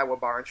game in an Iowa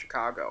bar in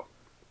Chicago.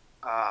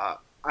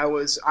 I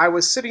was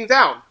sitting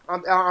down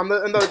in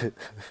the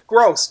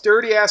gross,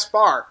 dirty ass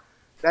bar.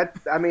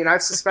 I've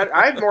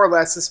more or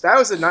less suspended. That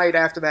was the night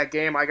after that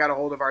game. I got a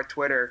hold of our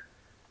Twitter,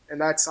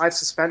 and I've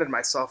suspended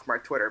myself from our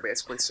Twitter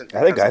basically since.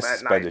 I think I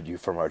suspended you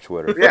from our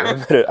Twitter.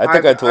 Yeah,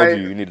 I told you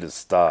you needed to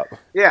stop.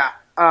 Yeah.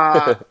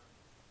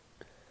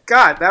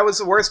 God, that was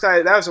the worst.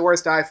 That was the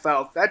worst I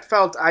felt.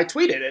 I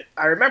tweeted it.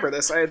 I remember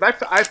this.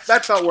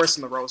 That felt worse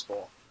than the Rose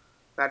Bowl.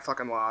 That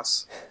fucking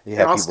loss.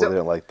 Yeah, people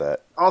didn't like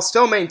that. I'll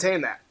still maintain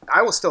that.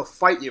 I will still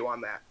fight you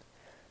on that.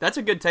 That's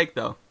a good take,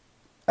 though.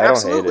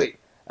 Absolutely. Don't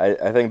hate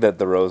it. I think that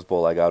the Rose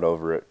Bowl, I got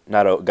over it.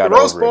 The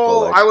Rose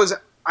Bowl, I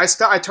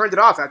turned it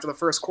off after the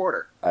first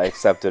quarter. I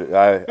accepted it.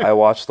 I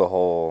watched the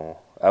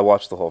whole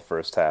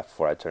first half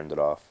before I turned it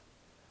off.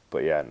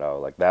 But yeah,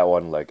 no, that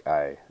one,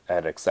 I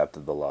had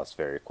accepted the loss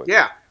very quickly.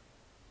 Yeah.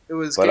 It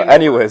was. But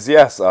anyways,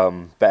 yes.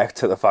 Back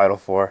to the Final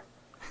Four.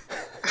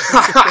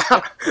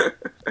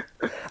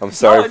 I'm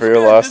sorry for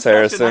your loss,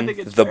 Harrison.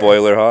 The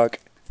Boiler Hawk.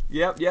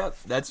 Yep,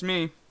 that's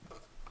me.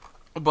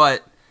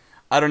 But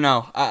I don't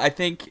know. I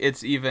think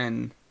it's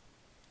kind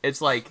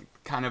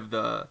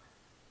of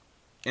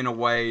in a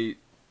way,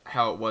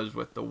 how it was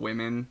with the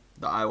women,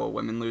 the Iowa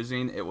women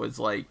losing. It was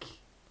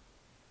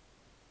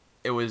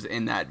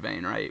in that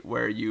vein, right,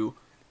 where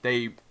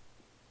they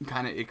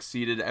kind of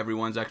exceeded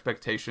everyone's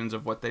expectations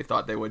of what they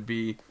thought they would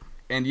be,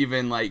 and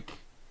even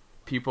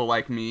people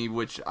like me,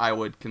 which I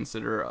would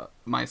consider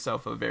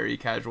myself a very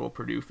casual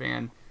Purdue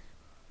fan,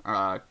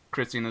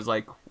 Christina's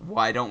like,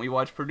 why don't we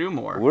watch Purdue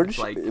more? What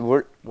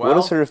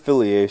is her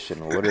affiliation?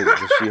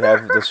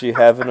 Does she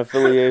have an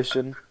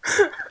affiliation?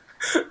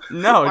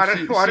 No,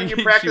 why don't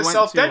you practice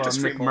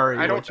self-dentistry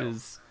McMurray, more? which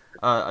is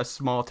a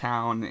small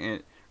town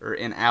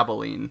in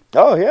Abilene.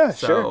 Oh yeah,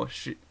 sure.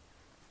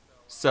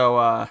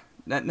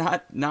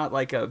 Not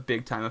like a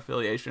big time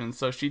affiliation.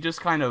 So she just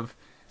kind of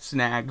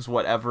snags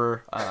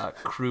whatever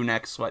crew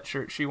neck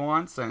sweatshirt she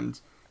wants, and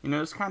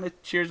just kind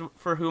of cheers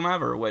for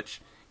whomever,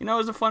 which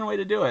is a fun way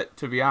to do it.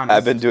 To be honest,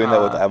 I've been doing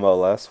that with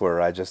MLS,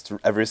 where I just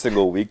every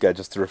single week I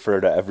just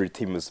refer to every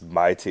team as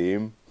my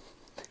team,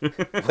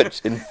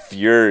 which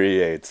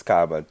infuriates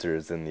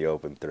commenters in the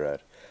open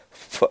thread.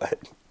 But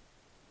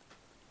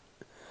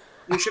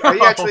are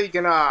you actually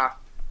gonna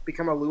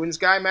become a Loons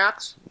guy,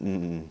 Max?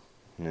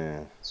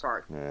 Yeah.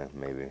 Sorry. Yeah,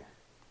 maybe.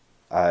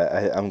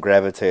 I'm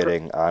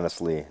gravitating,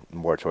 honestly,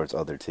 more towards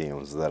other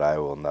teams that I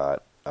will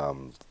not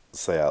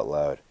say out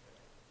loud.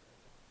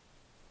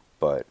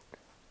 But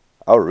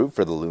I'll root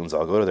for the Loons.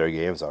 I'll go to their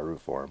games. I'll root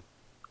for them.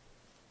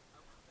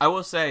 I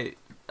will say,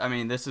 I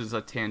mean, this is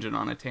a tangent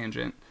on a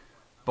tangent,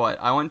 but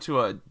I went to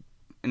an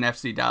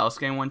FC Dallas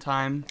game one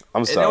time.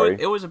 I'm sorry.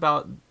 It was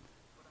about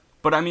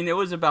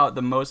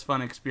the most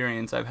fun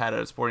experience I've had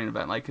at a sporting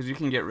event. Like, because you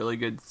can get really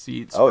good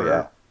seats.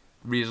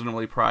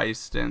 Reasonably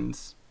priced, and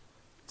it's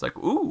like,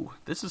 ooh,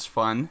 this is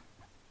fun.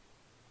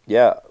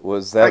 Yeah,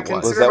 was that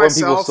when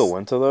people still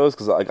went to those?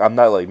 Because I'm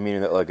not meaning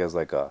that as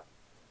a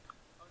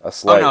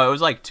slight. Oh no, it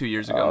was 2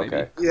 years ago,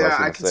 maybe. Yeah,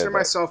 I consider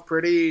myself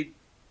pretty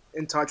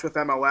in touch with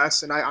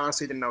MLS, and I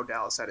honestly didn't know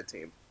Dallas had a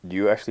team. Do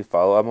you actually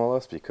follow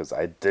MLS? Because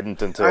I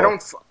didn't until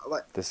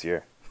this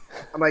year.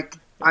 I'm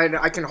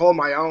I can hold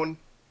my own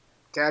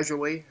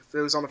casually. If it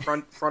was on the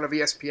front of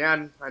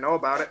ESPN, I know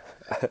about it.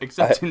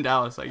 Except in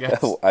Dallas, I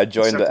guess. I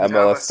joined the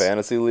MLS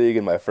Fantasy League,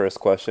 and my first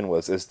question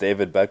was, is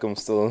David Beckham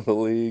still in the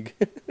league?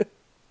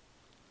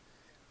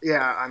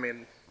 Yeah, I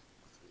mean,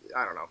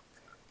 I don't know.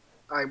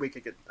 I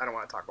don't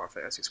want to talk about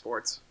fantasy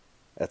sports.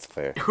 That's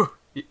fair.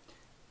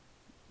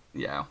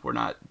 Yeah, we're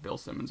not Bill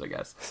Simmons, I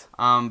guess.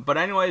 But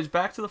anyways,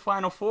 back to the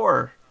Final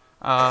Four.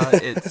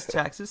 It's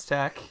Texas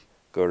Tech.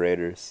 Go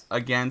Raiders.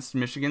 Against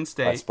Michigan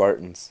State. My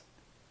Spartans.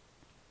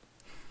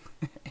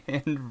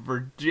 And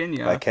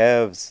Virginia. My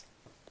Cavs.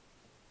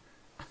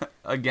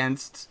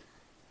 Against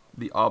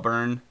the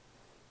Auburn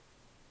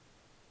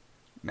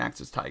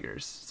Max's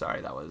Tigers.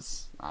 Sorry, that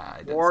was...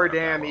 War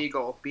damn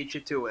Eagle. Beat you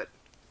to it.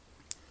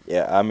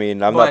 Yeah, I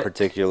mean, I'm not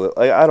particular...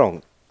 I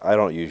don't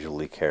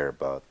usually care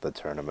about the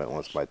tournament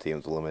once my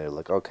team's eliminated.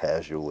 I'll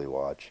casually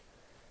watch.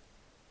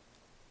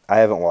 I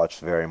haven't watched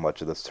very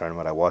much of this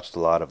tournament. I watched a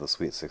lot of the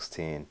Sweet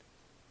 16.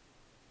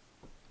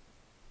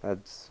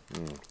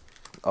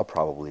 I'll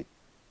probably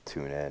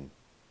tune in.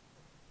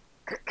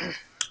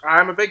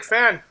 I'm a big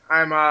fan.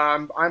 I'm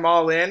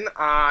all in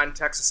on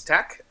Texas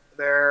Tech.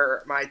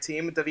 They're my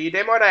team.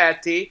 Davide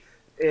Moretti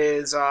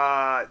is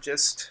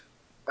just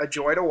a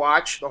joy to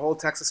watch. The whole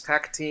Texas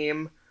Tech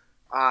team,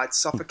 it's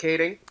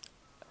suffocating.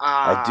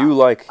 I do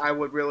like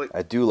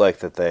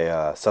that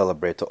they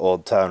celebrate the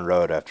Old Town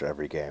Road after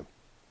every game.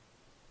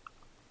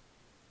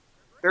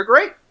 They're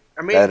great.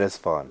 I mean, that is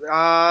fun.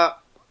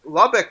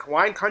 Lubbock,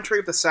 wine country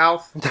of the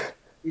South.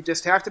 You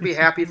just have to be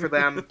happy for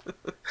them.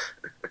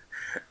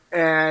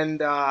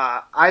 And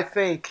I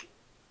think,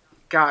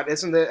 God,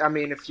 isn't it? I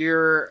mean,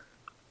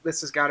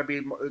 this has got to be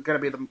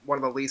one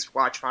of the least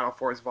watched Final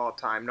Fours of all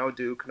time. No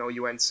Duke, no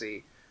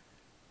UNC.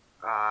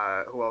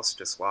 Who else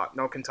just lost?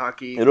 No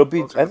Kentucky. I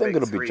think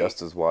it'll be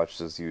just as watched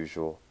as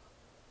usual.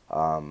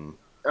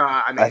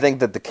 I think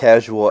that the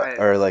casual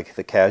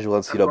the casual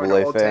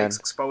NCAA old fan takes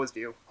exposed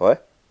you.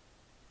 What?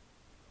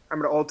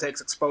 I'm gonna old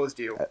takes exposed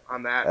you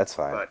on that. That's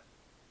fine.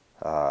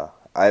 But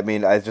I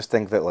mean, I just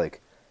think that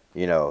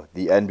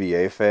the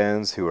NBA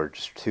fans who are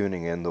just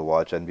tuning in to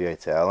watch NBA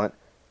talent,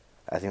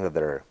 I think that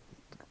they're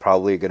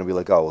probably going to be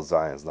oh, well,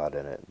 Zion's not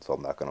in it, so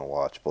I'm not going to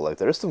watch. But,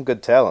 there's some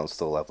good talent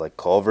still left.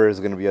 Culver is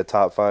going to be a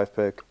top 5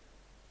 pick.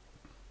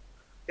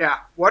 Yeah.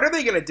 What are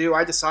they going to do?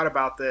 I just thought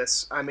about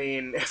this. I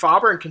mean, if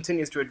Auburn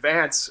continues to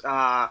advance,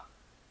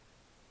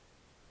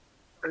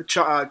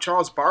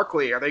 Charles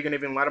Barkley, are they going to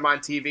even let him on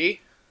TV?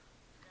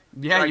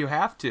 Yeah, you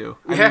have to.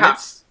 I mean,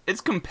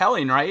 it's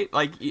compelling, right?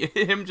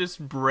 Him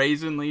just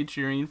brazenly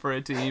cheering for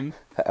a team.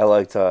 I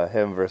liked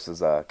him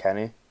versus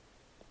Kenny.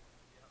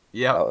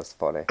 Yeah, that was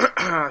funny.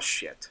 Oh,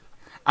 shit.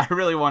 I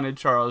really wanted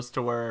Charles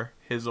to wear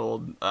his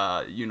old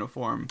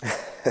uniform,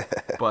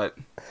 but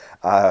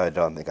I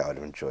don't think I would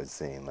have enjoyed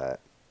seeing that.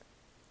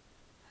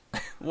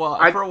 Well,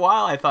 for a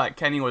while I thought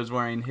Kenny was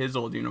wearing his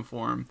old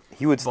uniform.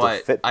 He would still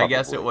fit, probably. I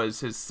guess it was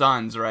his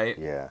son's, right?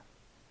 Yeah.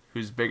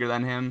 Who's bigger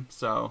than him,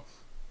 or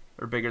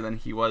bigger than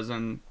he was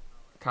in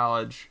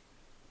college.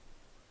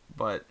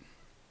 But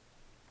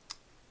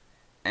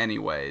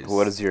anyways.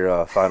 What is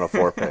your Final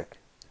Four pick?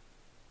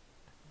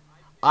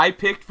 I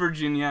picked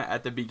Virginia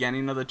at the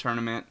beginning of the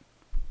tournament.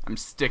 I'm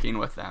sticking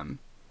with them.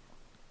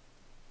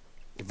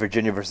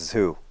 Virginia versus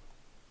who?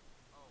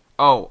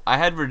 Oh, I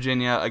had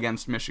Virginia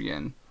against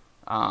Michigan.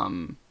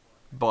 But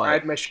I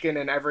had Michigan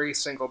in every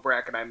single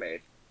bracket I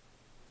made.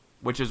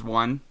 Which is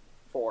 1?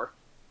 4.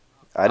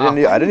 I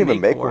didn't even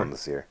make 1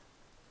 this year.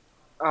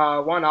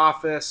 1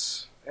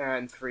 office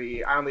and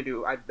 3.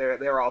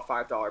 They're all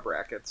 $5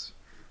 brackets.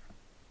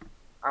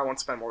 I won't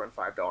spend more than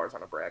 $5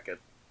 on a bracket.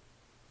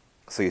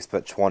 So you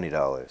spent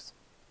 $20.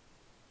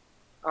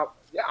 Oh,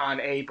 yeah, on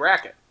a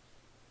bracket.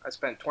 I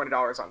spent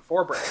 $20 on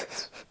 4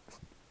 brackets.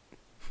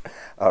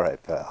 All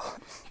right, pal.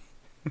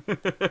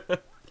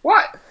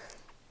 What?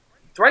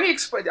 Do I need to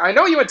explain? I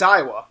know you went to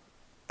Iowa.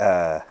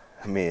 I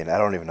mean, I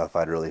don't even know if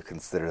I'd really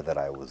consider that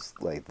I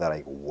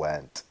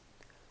went.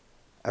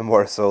 I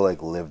more so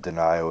lived in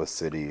Iowa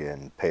City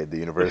and paid the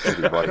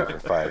university money for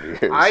 5 years.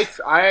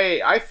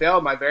 I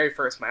failed my very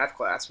first math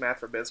class, math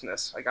for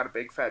business. I got a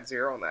big fat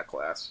 0 in that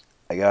class.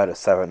 I got a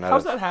 7 out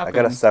How's of that happen? I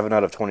got a 7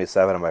 out of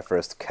 27 on my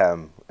first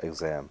chem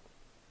exam.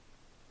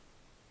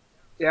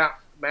 Yeah,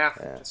 math.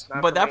 Yeah. Just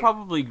not But for that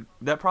me.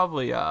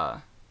 probably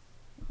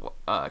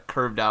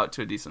curved out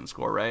to a decent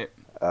score, right?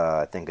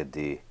 I think a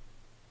D.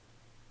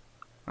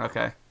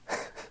 Okay.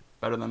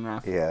 Better than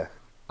math. Yeah.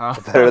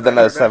 Better Better than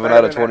a 7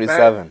 out of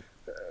 27.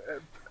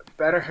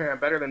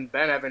 Better than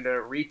Ben having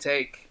to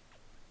retake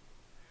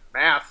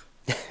math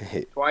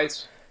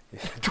twice.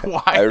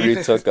 Twice. I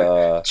retook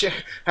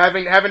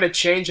Having to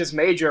change his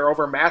major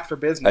over math for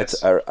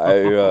business.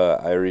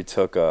 I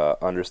retook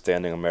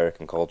understanding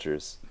American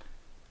cultures.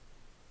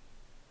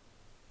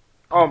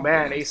 Oh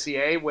man,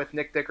 ACA with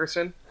Nick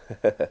Dickerson.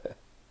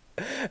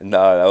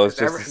 No, that was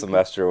just a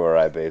semester where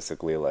I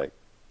basically I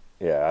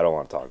don't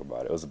want to talk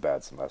about it. It was a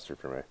bad semester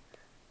for me.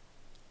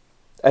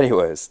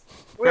 Anyways,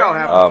 we all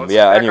have those.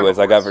 Anyways,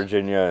 I got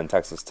Virginia and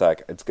Texas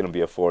Tech. It's gonna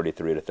be a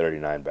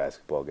 43-39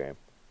 basketball game.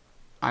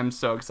 I'm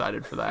so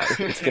excited for that.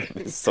 It's gonna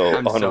be so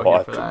I'm so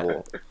here for that.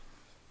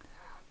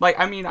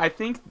 unwatchable. I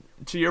think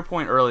to your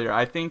point earlier,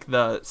 I think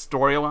the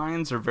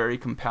storylines are very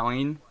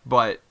compelling,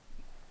 but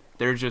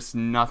there's just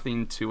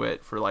nothing to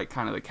it for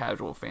kind of the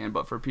casual fan.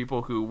 But for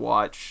people who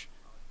watch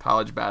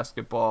college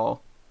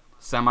basketball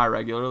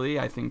semi-regularly,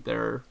 I think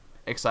they're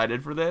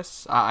excited for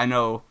this. I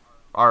know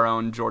our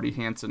own Jordy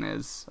Hansen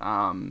is,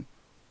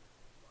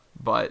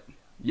 but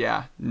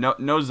yeah,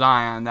 no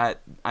Zion.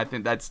 That I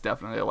think that's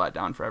definitely a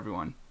letdown for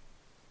everyone.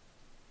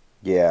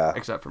 Yeah.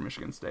 Except for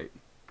Michigan State.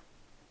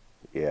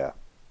 Yeah.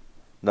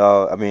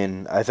 No, I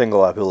mean, I think a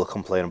lot of people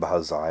complain about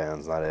how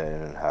Zion's not in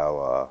it and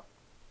how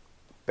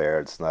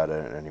Barrett's not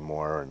in it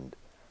anymore, and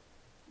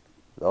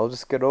they'll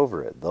just get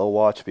over it. They'll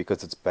watch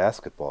because it's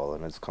basketball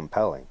and it's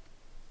compelling.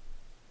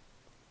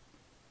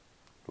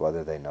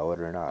 Whether they know it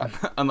or not.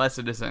 Unless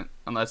it isn't.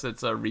 Unless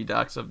it's a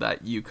redux of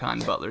that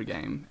UConn Butler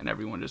game and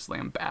everyone just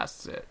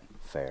lambasts it.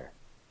 Fair.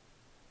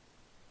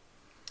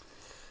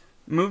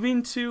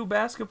 Moving to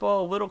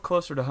basketball a little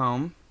closer to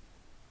home,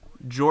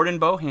 Jordan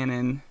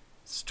Bohannon's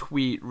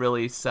tweet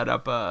really set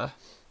up a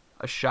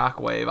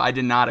shockwave. I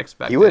did not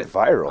expect it. He went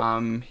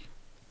viral.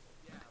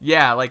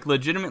 Yeah,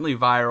 legitimately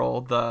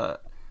viral.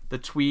 The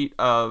tweet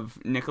of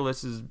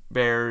Nicholas's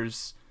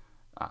Bears,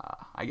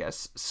 I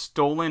guess,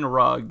 stolen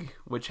rug,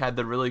 which had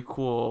the really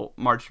cool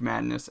March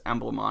Madness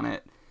emblem on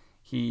it.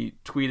 He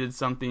tweeted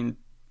something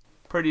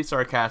pretty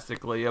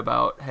sarcastically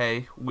about,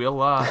 "Hey,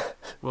 we'll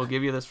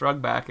give you this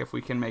rug back if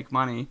we can make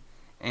money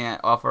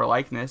and off our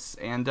likeness."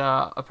 And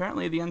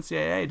apparently, the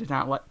NCAA did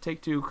not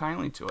take too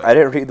kindly to it. I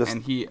didn't read this.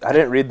 I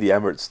didn't read the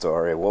Emmert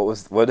story.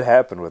 What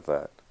happened with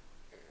that?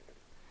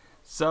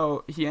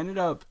 So he ended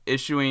up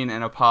issuing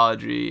an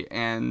apology,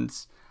 and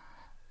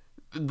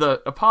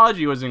the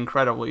apology was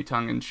incredibly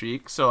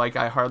tongue-in-cheek. So I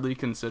hardly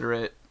consider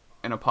it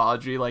an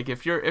apology.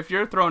 If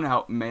you're throwing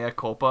out mea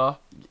culpa,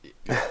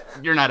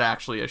 you're not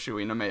actually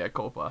issuing a mea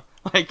culpa.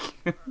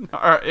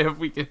 Or if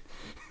we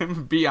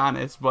can be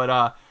honest,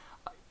 but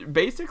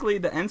basically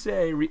the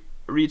NCAA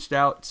reached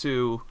out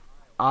to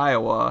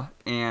Iowa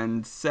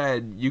and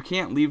said, you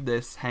can't leave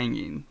this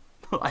hanging.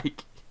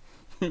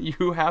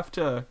 You have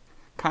to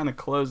kind of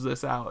close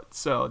this out.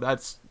 So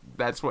that's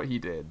what he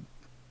did.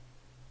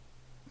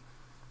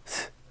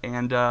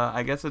 And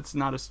I guess it's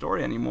not a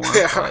story anymore,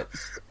 but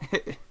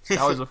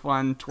that was a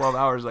fun 12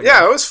 hours, I guess.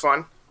 Yeah, it was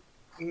fun.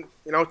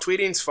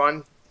 Tweeting's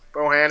fun.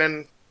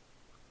 Bohannon,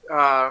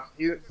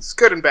 he's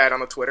good and bad on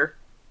the Twitter,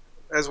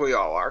 as we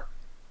all are.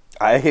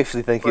 I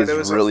actually think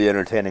he's really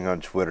entertaining on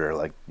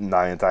Twitter,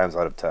 9 times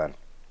out of 10.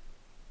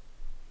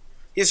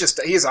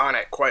 He's on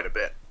it quite a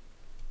bit.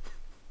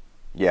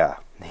 Yeah,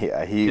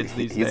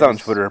 he's on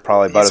Twitter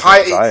probably about as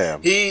much as I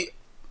am.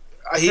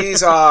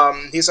 He's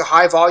a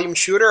high volume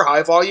shooter,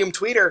 high volume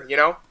tweeter.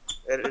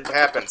 It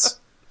happens.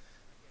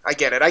 I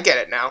get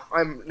it now.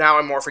 I'm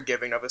more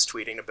forgiving of his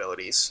tweeting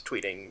abilities,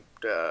 tweeting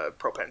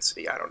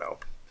propensity. I don't know.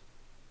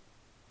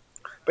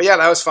 But yeah,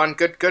 that was fun.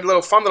 Good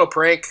fun little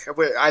prank.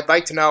 I'd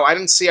like to know. I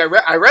didn't see. I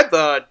read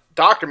the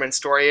Doctorman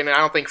story, and I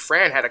don't think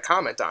Fran had a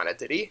comment on it.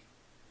 Did he?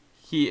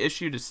 He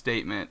issued a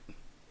statement.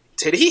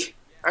 Did he?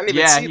 I didn't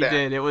even see that. Yeah, he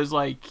did. It was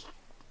I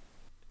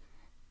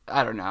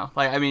don't know.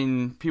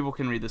 People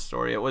can read the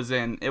story. It was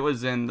in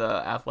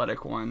the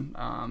Athletic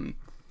one.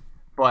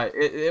 but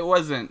it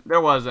wasn't. There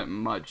wasn't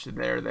much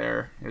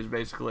there. It was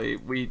basically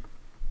we.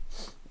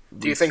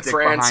 Do you think stick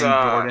Fran's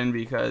behind Jordan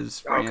because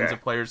Fran's okay. a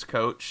player's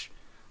coach?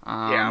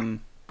 Yeah.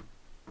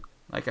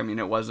 Like, I mean,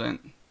 it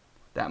wasn't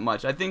that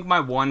much. I think my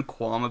one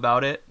qualm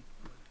about it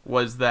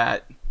was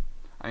that,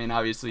 I mean,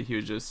 obviously he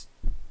was just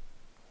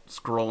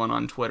scrolling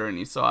on Twitter and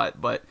he saw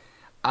it, but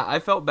I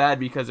felt bad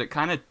because it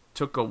kind of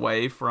took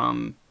away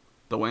from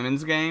the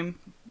women's game,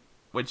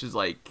 which is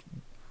like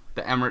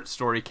the Emirates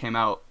story came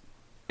out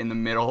in the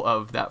middle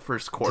of that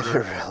first quarter.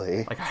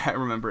 Really? Like, I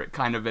remember it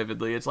kind of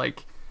vividly. It's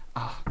like,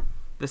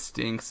 this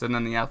stinks. And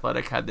then the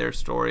Athletic had their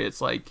story. It's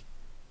like,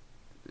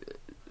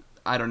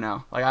 I don't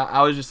know. Like,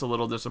 I was just a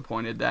little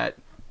disappointed that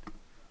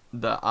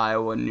the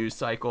Iowa news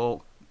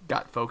cycle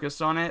got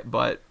focused on it,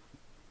 but,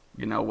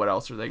 you know, what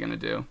else are they going to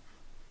do?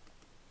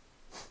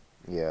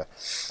 Yeah.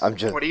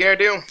 What are you going to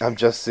do? I'm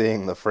just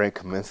seeing the Frank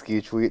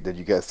Kaminsky tweet. Did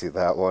you guys see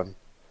that one?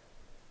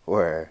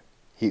 Where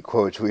he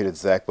quote tweeted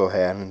Zach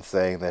Bohannon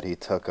saying that he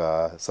took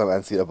some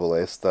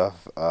NCAA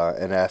stuff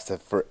and asked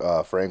if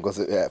Frank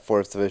was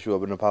forced to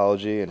issue an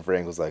apology, and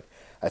Frank was like,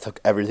 I took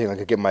everything I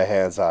could get my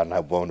hands on and I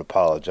won't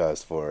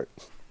apologize for it.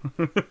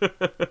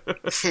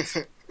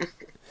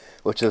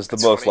 Which is the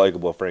most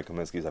likable Frank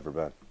Kaminsky's ever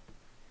been.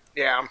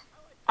 Yeah.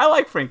 I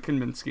like Frank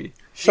Kaminsky.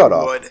 Shut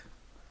up. Would.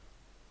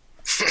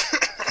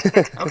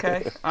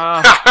 Okay.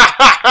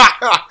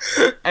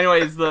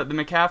 Anyways, the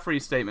McCaffrey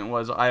statement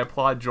was, I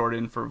applaud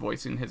Jordan for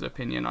voicing his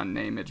opinion on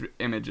name,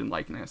 image, and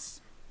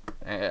likeness.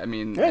 I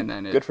mean, yeah, and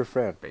then good for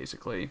Fran.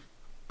 Basically,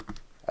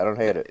 I don't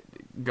hate it.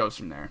 Goes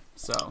from there.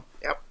 So.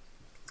 Yep.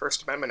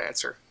 First Amendment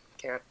answer.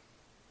 Can't.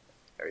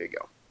 There you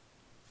go.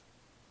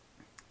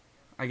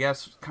 I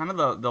guess kind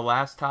of the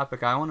last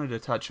topic I wanted to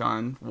touch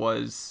on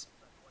was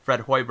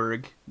Fred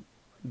Hoiberg,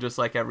 just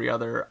like every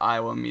other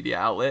Iowa media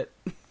outlet.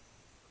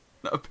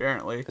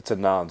 Apparently. It's a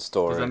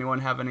non-story. Does anyone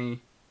have any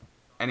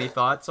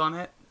thoughts on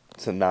it?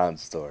 It's a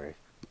non-story.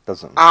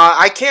 Doesn't.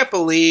 I can't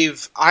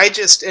believe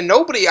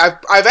nobody.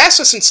 I've asked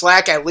this in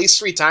Slack at least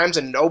 3 times,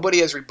 and nobody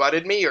has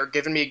rebutted me or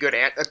given me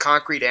a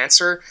concrete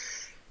answer.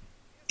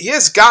 He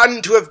has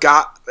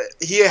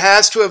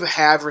to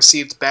have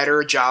received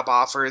better job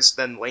offers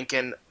than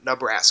Lincoln,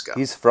 Nebraska.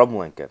 He's from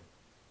Lincoln.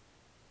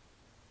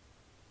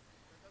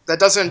 That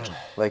does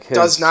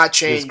not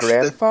change. His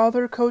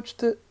grandfather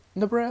coached at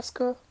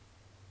Nebraska.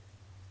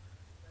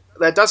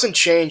 That doesn't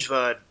change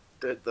the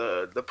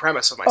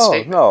premise of my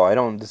statement. Oh, no, I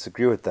don't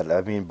disagree with that.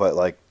 I mean, but,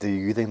 like, do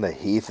you think that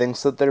he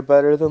thinks that they're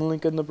better than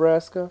Lincoln,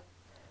 Nebraska?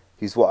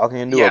 He's walking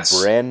into a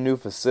brand new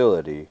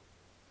facility.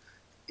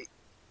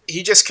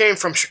 He just came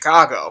from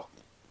Chicago.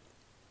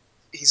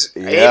 He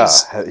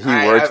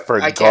worked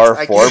for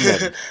Gar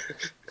Forman.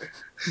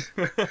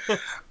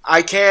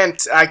 I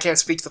can't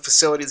speak the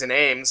facilities and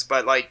Ames,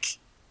 but, like,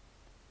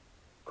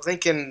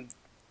 Lincoln,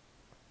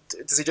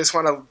 does he just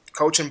want to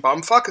coach and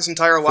bumfuck his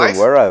entire life? From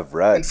where I've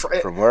read,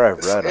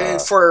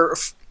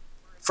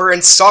 for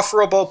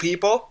insufferable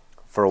people.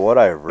 For what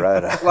I've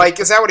read,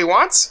 like, is that what he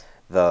wants?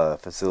 The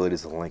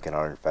facilities in Lincoln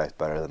are in fact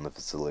better than the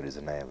facilities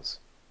in Ames.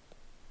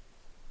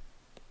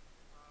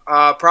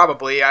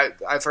 Probably.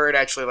 I've heard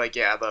actually, like,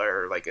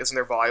 isn't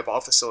their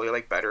volleyball facility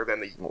like better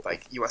than the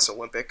U.S.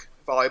 Olympic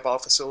volleyball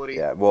facility?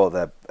 Yeah.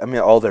 Well,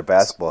 all their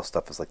basketball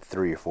stuff is like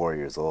 3 or 4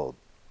 years old.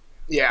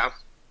 Yeah.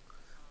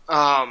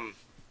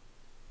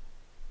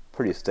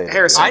 Pretty stable.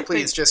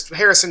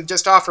 Harrison,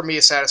 just offer me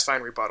a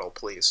satisfying rebuttal,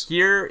 please.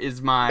 Here is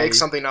my make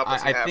something up.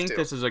 If you I think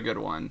this is a good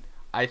one.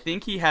 I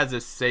think he has a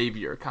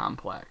savior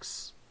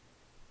complex.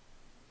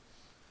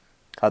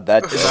 How'd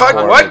that?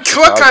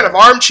 What kind of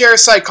armchair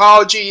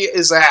psychology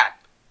is that?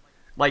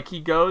 Like, he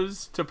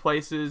goes to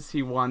places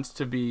he wants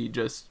to be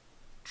just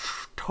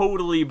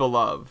totally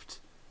beloved.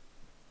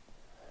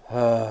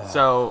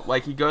 So,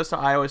 like, he goes to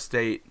Iowa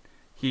State.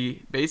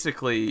 He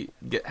basically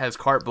has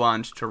carte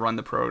blanche to run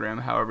the program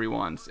however he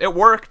wants. It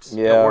worked.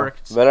 Yeah, it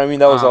worked. But I mean,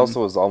 that was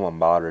also his alma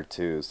mater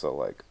too. So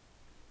like,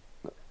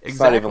 it's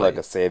not even like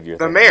a savior.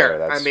 The mayor.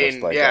 Now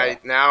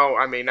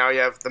you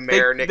have the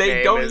mayor nickname.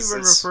 They don't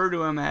even refer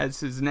to him as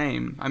his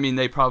name. I mean,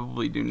 they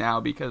probably do now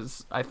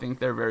because I think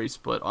they're very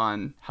split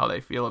on how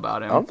they feel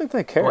about him. I don't think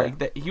they care.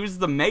 Like, he was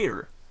the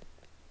mayor.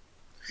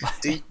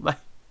 Do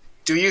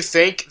you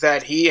think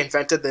that he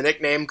invented the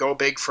nickname Go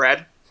Big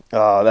Fred?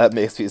 Oh, that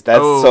makes me.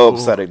 That's so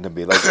upsetting to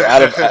me. Like,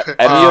 out of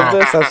any of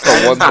this, that's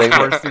the one thing.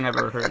 Worst thing I've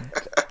ever heard.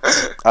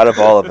 Out of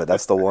all of it,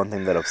 that's the one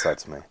thing that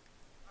upsets me.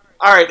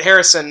 All right,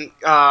 Harrison.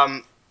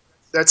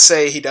 Let's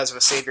say he does have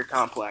a savior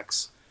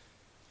complex.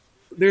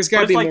 There's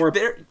got to be more.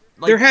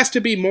 There has to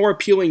be more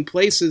appealing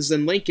places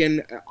than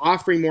Lincoln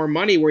offering more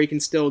money where he can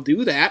still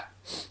do that.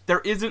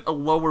 There isn't a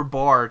lower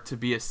bar to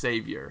be a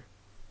savior.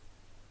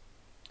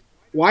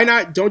 Why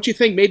not? Don't you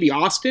think maybe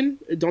Austin?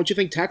 Don't you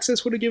think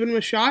Texas would have given him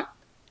a shot?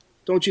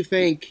 Don't you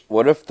think?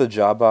 What if the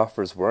job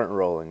offers weren't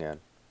rolling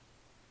in?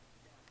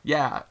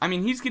 Yeah, I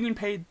mean, he's getting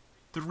paid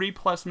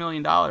 $3+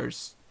 million.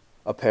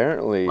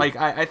 Apparently. Like,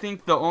 I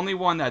think the only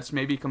one that's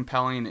maybe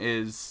compelling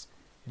is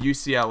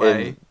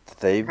UCLA. And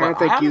they, I don't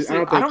think I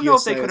don't know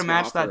if they UCLA could is have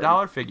matched that gonna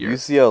dollar offer figure.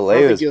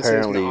 UCLA is UCLA is gonna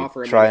apparently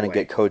offer him trying to anyway.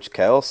 get Coach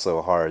Cal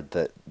so hard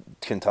that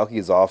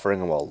Kentucky's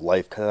offering him a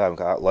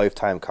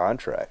lifetime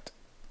contract.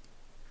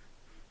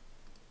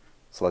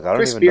 So, like, I don't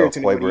Chris even know if Beard's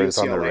gonna go to Hoiberg's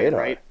on the UCLA, radar.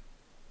 right?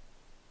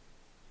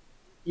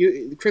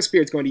 Chris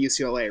Beard's going to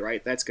UCLA,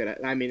 right? That's good.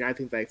 I mean, I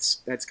think that's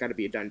got to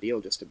be a done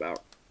deal, just about.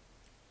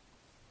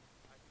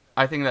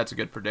 I think that's a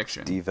good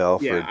prediction. Steve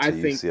Alford Yeah, I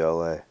to think-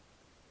 UCLA.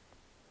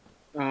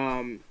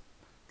 God.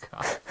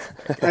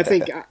 I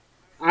think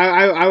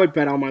I would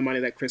bet all my money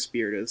that Chris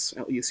Beard is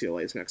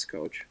UCLA's next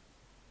coach.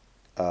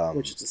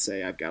 Which is to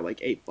say, I've got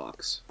like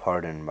 $8.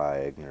 Pardon my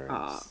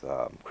ignorance.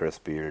 Chris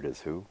Beard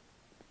is who?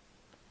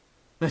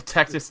 The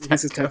Texas Tech.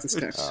 This is Texas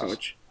coach. Tech's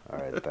coach. All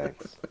right,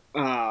 thanks.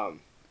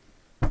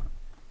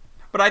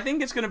 But I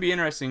think it's going to be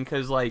interesting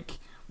because, like,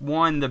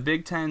 one, the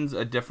Big Ten's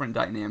a different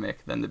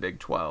dynamic than the Big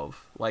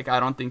 12. Like,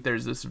 I don't think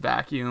there's this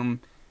vacuum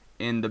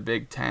in the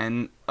Big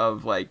Ten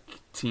of, like,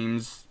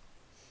 teams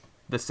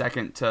the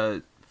second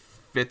to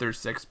fifth or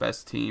sixth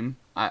best team.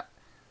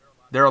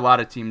 There are a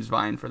lot of teams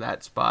vying for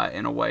that spot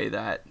in a way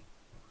that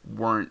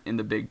weren't in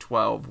the Big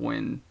 12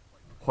 when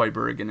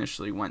Hoiberg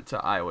initially went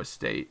to Iowa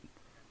State.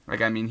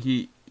 Like, I mean,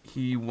 he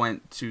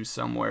went to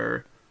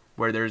somewhere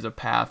where there's a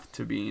path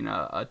to being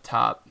a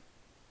top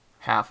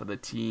half of the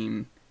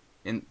team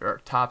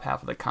or top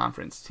half of the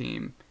conference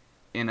team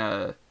in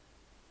a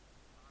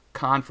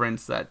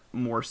conference that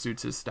more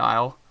suits his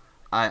style.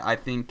 I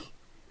think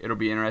it'll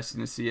be interesting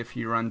to see if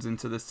he runs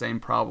into the same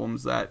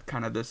problems that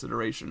kind of this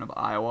iteration of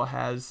Iowa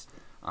has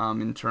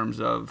in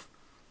terms of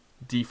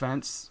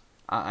defense.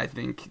 I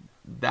think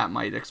that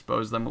might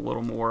expose them a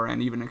little more and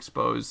even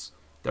expose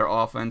their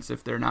offense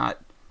if they're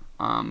not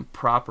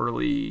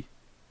properly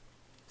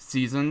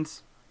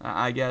seasoned.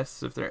 I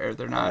guess if they're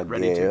not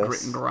ready to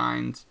grit and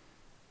grind.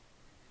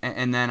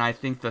 And then I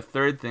think the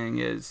third thing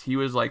is he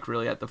was like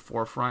really at the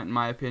forefront, in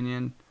my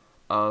opinion,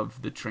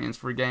 of the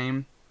transfer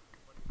game.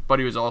 But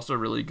he was also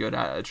really good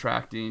at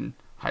attracting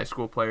high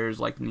school players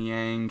like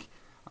Niang.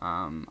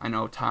 I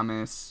know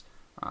Thomas,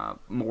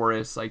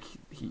 Morris. Like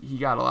he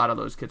got a lot of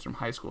those kids from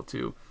high school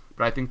too.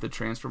 But I think the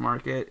transfer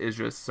market is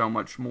just so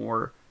much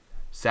more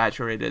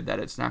saturated that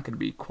it's not going to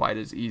be quite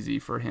as easy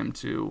for him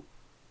to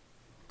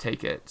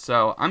take it.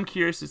 So I'm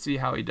curious to see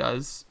how he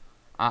does.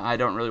 I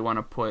don't really want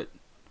to put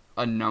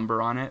a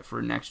number on it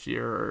for next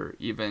year or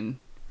even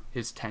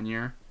his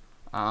tenure.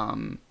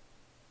 But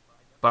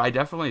I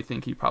definitely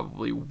think he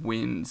probably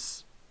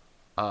wins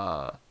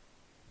a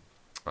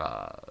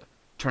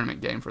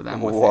tournament game for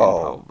them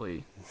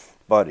within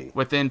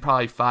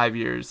probably 5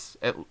 years,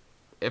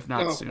 if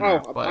not sooner.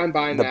 But I'm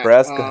buying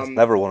Nebraska that. has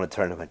never won a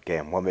tournament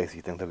game. What makes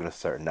you think they're going to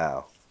start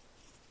now?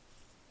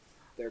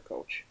 Their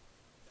coach.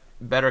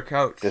 Better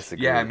coach.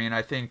 Disagree. Yeah, I mean,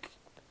 I think...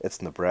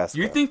 It's Nebraska.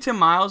 You think Tim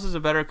Miles is a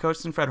better coach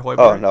than Fred Hoiberg?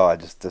 Oh, no, I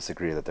just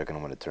disagree that they're going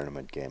to win a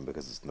tournament game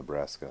because it's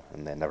Nebraska,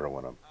 and they never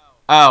win them.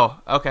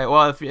 Oh, okay.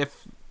 Well,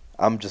 if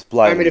I'm just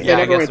blindly... I mean, if they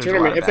never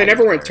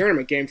win a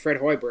tournament game, Fred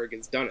Hoiberg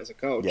is done as a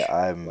coach. Yeah,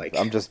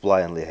 I'm just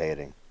blindly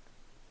hating.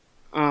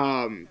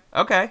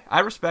 Okay, I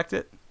respect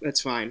it.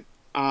 That's fine.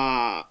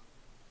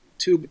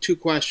 Two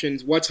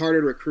questions. What's harder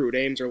to recruit,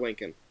 Ames or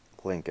Lincoln?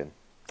 Lincoln.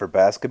 For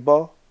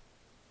basketball?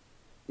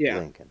 Yeah.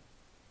 Lincoln.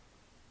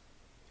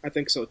 I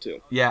think so,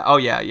 too. Yeah, oh,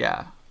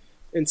 yeah.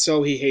 And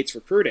so he hates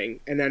recruiting.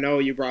 And I know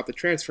you brought the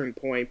transferring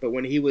point, but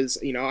when he was,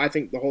 I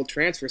think the whole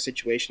transfer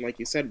situation, like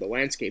you said, the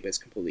landscape has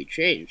completely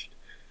changed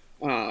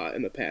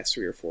in the past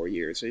 3 or 4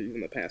 years,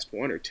 even the past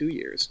 1 or 2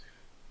 years.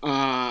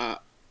 So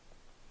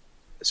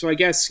I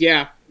guess,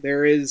 yeah,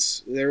 there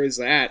is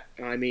that.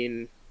 I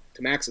mean,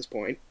 to Max's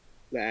point,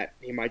 that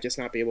he might just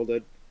not be able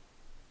to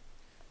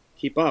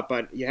keep up,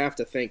 but you have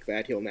to think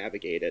that he'll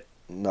navigate it.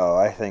 No,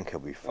 I think he'll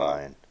be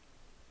fine.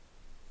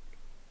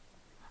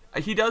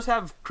 He does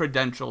have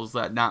credentials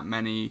that not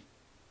many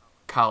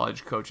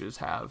college coaches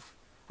have.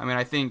 I mean,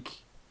 I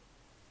think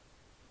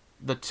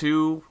the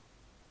two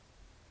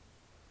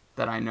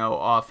that I know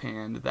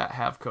offhand that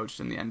have coached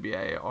in the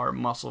NBA are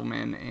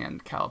Musselman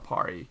and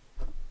Calipari.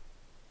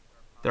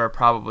 There are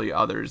probably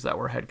others that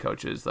were head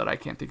coaches that I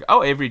can't think of.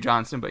 Oh, Avery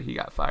Johnson, but he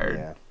got fired.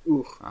 Yeah.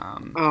 Ooh.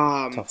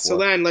 So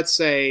then let's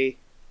say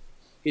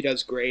he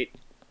does great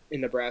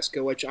in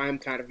Nebraska, which I'm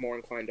kind of more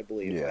inclined to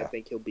believe. Yeah. I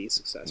think he'll be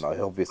successful. No,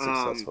 he'll be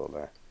successful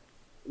there.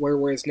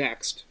 Where's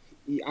next?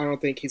 I don't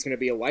think he's going to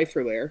be a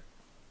lifer there.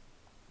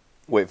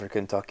 Wait for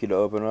Kentucky to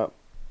open up.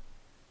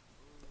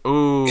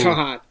 Ooh.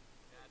 God.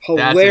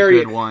 That's a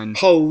good one.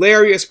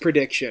 Hilarious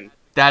prediction.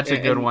 That's a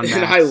good one,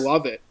 and Max. I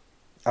love it.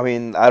 I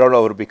mean, I don't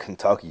know if it'll be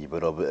Kentucky,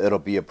 but it'll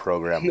be a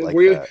program like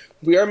that.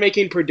 We are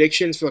making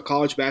predictions for the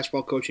college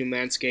basketball coaching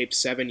landscape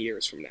 7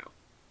 years from now.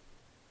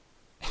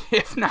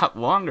 If not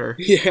longer.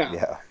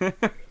 Yeah. Yeah.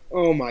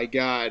 Oh, my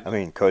God. I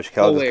mean, Coach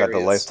Cal just got the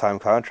Hilarious. lifetime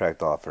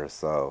contract offer,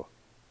 so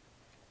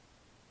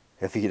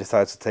if he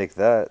decides to take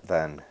that,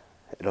 then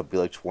it'll be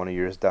like 20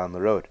 years down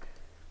the road.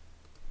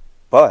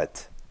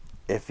 But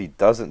if he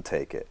doesn't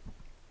take it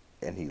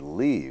and he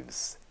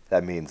leaves,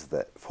 that means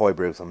that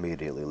Hoiberg's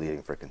immediately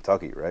leaving for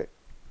Kentucky, right?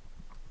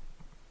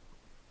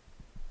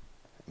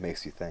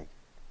 Makes you think.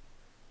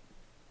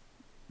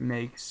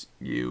 Makes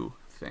you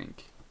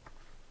think.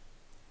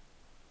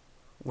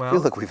 I Well,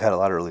 feel like we've had a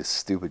lot of really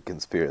stupid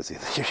conspiracy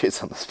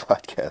theories on this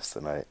podcast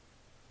tonight.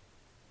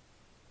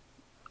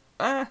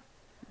 I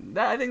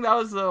think that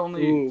was the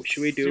only. Ooh,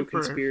 should we do a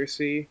super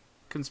conspiracy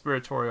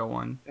conspiratorial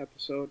one?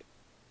 episode?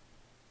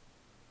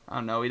 I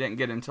don't know. We didn't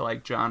get into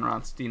like John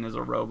Rothstein as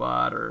a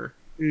robot or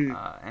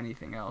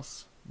anything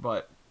else,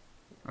 but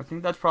I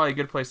think that's probably a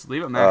good place to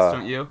leave it, Max.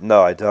 Don't you?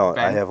 No, I don't.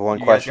 Ben, I have one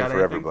you question guys got for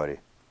anything? everybody.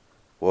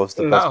 What was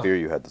the best beer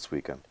you had this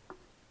weekend?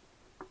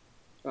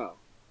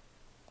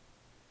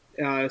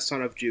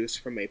 Son of Juice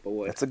from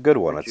Maplewood. It's a good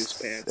one.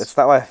 It's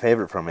not my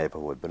favorite from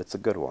Maplewood, but it's a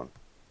good one.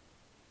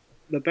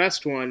 The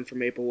best one from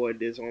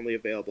Maplewood is only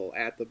available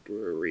at the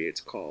brewery.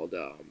 It's called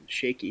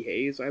Shaky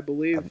Haze, I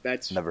believe.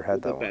 That's never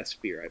had that one. The best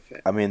beer I've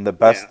had. I mean, the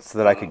best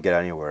that I could get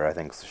anywhere, I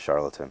think, is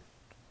Charlatan.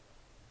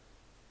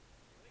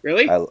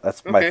 Really?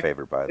 That's my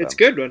favorite by them. It's a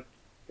good one.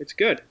 It's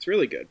good. It's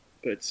really good,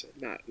 but it's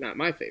not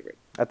my favorite.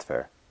 That's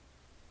fair.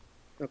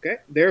 Okay.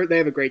 They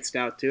have a great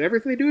stout too.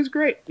 Everything they do is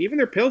great. Even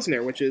their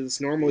Pilsner, which is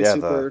normally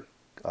super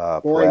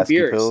boring Pulaski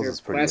beers. Pils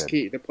is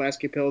pretty good. The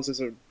Pulaski Pils is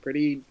a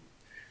pretty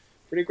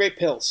great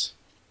Pils.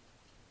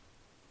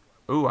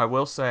 Ooh, I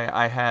will say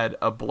I had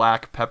a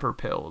black pepper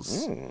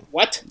Pils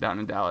What? down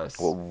in Dallas.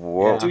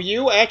 Whoa. Yeah. Do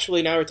you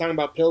actually, now we're talking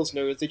about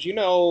Pilsners, did you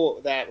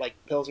know that like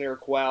Pilsner or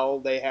Quell,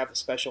 they have a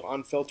special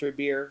unfiltered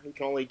beer you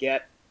can only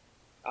get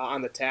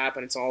on the tap,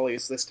 and it's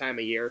always this time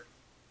of year?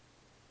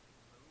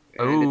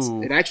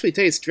 And it actually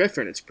tastes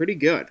different. It's pretty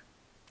good.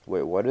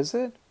 Wait, what is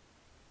it?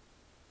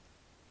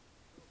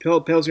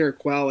 Pilsner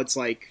Quell, it's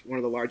like one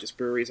of the largest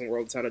breweries in the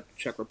world. It's out of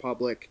Czech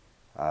Republic.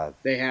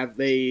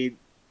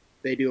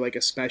 They do like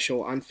a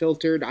special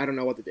unfiltered. I don't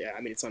know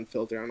it's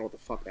unfiltered. I don't know what the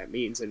fuck that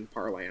means in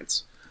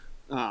parlance.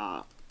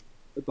 But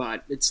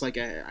it's like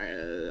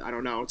I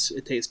don't know.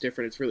 It tastes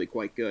different. It's really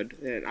quite good.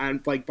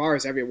 And like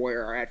bars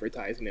everywhere are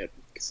advertising it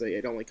because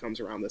it only comes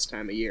around this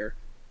time of year.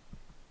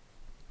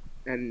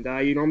 And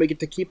you normally get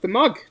to keep the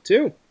mug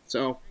too.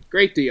 So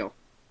great deal.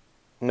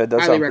 That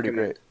does sound pretty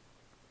great.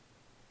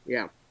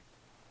 Yeah.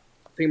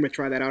 I think I'm gonna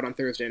try that out on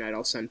Thursday night.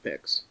 I'll send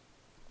pics.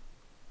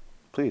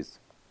 Please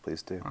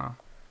do.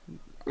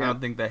 I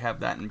don't think they have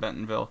that in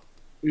Bentonville.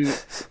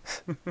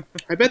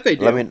 I bet they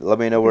do. Let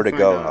me know where to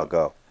go, and I'll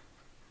go.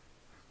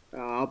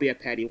 I'll be at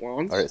Patty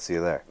Wong's. All right, see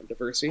you there. On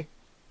Diversey.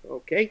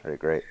 Okay. All right,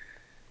 great.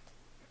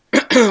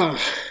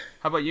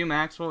 How about you,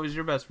 Max? What was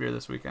your best beer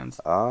this weekend?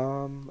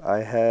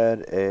 I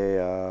had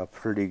a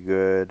pretty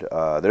good.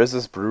 There's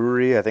this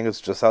brewery. I think it's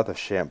just south of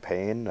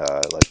Champaign,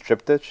 like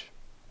Triptych.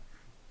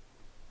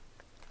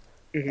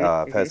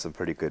 I've had some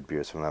pretty good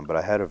beers from them, but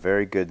I had a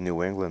very good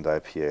New England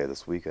IPA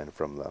this weekend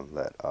from them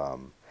that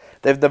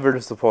they've never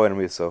disappointed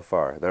me so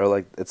far.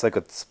 It's like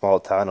a small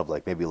town of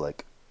maybe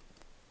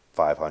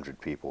 500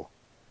 people,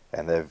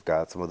 and they've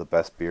got some of the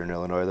best beer in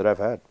Illinois that I've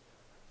had.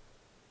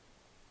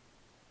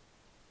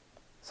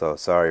 So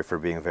sorry for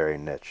being very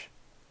niche.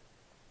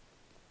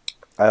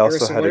 I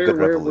also had a good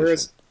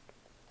Revolution.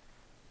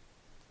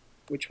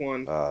 Which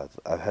one?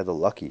 I've had the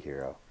Lucky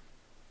Hero.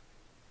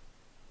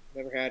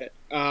 Never had it.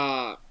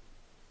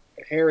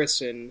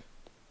 Harrison,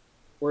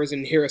 where's the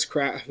nearest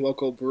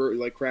local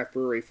brewery, craft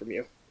brewery from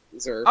you?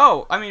 Is there?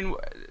 Oh, I mean,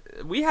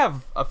 we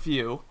have a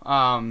few.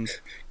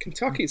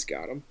 Kentucky's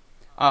got them.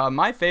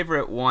 My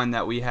favorite one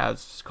that we have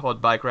is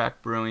called Bike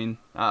Rack Brewing,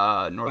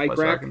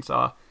 Northwest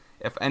Arkansas.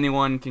 If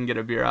anyone can get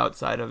a beer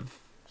outside of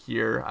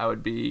here, I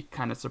would be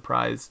kind of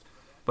surprised.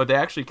 But they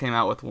actually came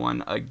out with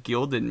a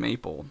Gilded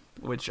Maple,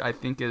 which I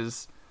think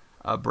is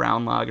a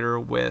brown lager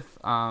with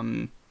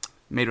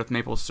made with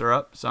maple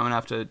syrup. So I'm gonna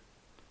have to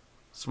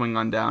swing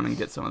on down and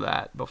get some of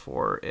that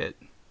before it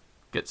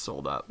gets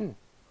sold up.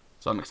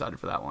 So I'm excited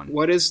for that one.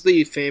 What is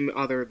the fame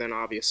other than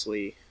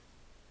obviously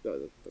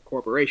the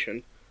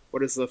corporation?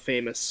 What is the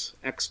famous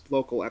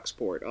local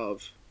export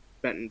of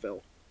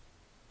Bentonville?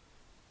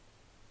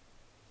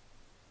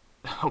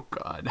 Oh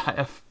God, I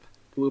have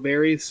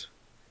blueberries.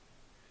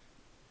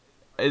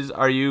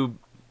 Are you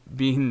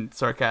being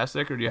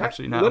sarcastic, or do you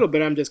actually know? A little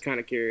bit. I'm just kind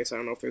of curious. I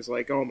don't know if there's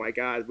oh my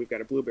God, we've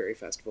got a blueberry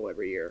festival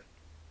every year,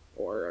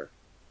 or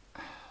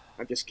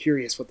I'm just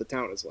curious what the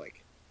town is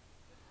like.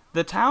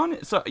 The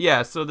town, so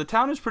the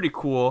town is pretty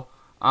cool.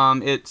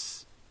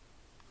 It's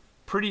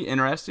pretty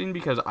interesting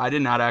because I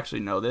did not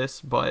actually know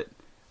this, but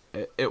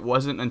it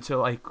wasn't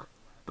until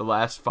the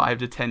last 5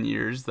 to 10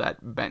 years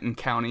that Benton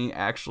County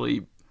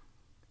actually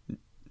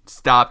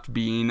stopped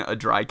being a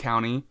dry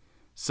county.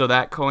 So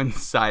that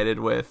coincided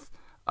with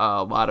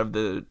a lot of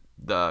the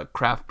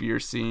craft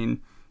beer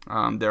scene.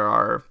 There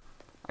are,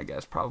 I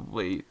guess,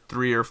 probably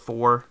 3 or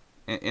 4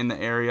 in the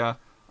area.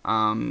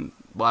 A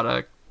lot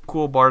of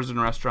cool bars and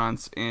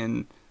restaurants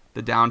in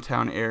the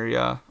downtown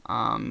area.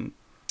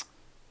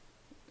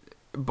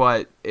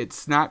 But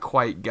it's not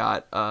quite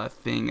got a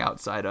thing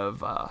outside of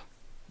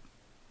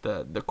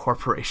the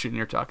corporation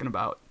you're talking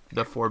about,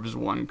 the Forbes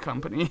One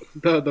company.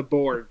 The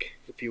Borg,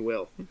 if you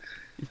will.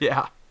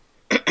 Yeah.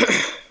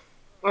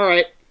 All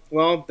right.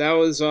 Well, that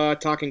was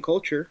Talking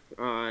Culture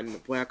on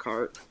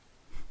Blackheart.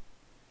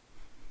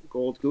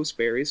 gold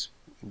gooseberries.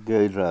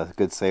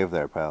 Good save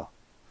there, pal.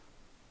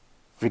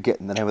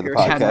 Forgetting the name of the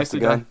Harrison, podcast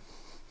again. done.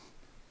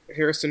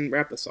 Harrison,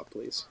 wrap this up,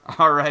 please.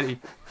 Alrighty.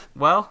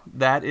 Well,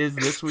 that is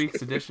this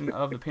week's edition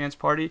of the Pants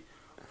Party.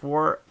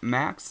 For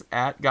Max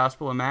at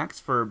Gospel of Max,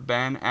 for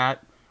Ben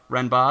at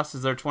Ren Boss.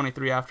 Is there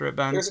 23 after it,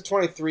 Ben? There's a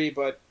 23,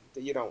 but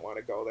you don't want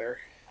to go there.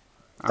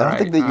 I don't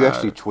think that you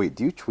actually tweet.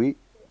 Do you tweet?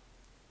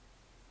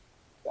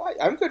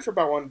 I'm good for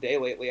about one day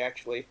lately,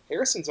 actually.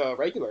 Harrison's a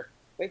regular.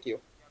 Thank you.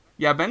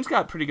 Yeah, Ben's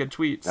got pretty good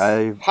tweets.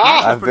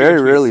 I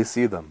very rarely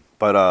see them.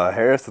 But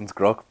Harrison's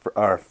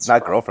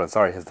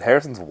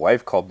Harrison's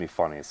wife called me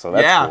funny, so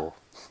that's cool.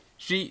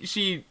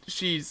 She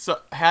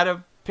had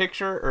a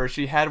picture, or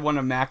she had one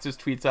of Max's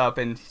tweets up,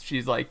 and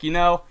she's like,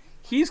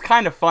 he's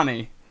kind of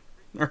funny.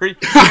 Hey,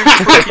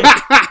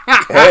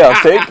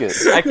 I'll take it.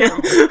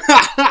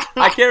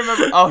 I can't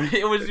remember. Oh,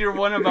 it was your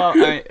one about.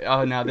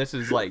 Now this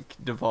is like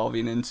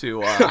devolving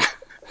into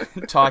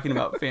talking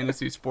about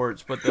fantasy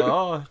sports. But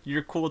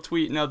your cool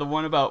tweet. No, the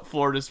one about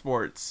Florida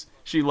sports.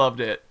 She loved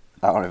it.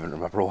 I don't even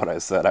remember what I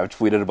said. I've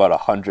tweeted about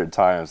 100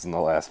 times in the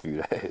last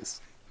few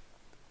days.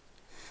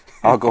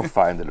 I'll go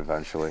find it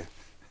eventually.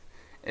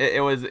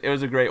 It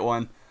was a great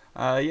one.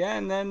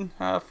 And then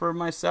for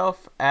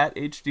myself at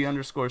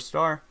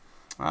HD_star.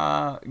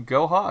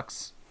 Go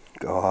Hawks.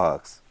 Go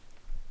Hawks.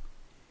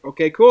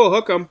 Okay, cool.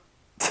 Hook 'em.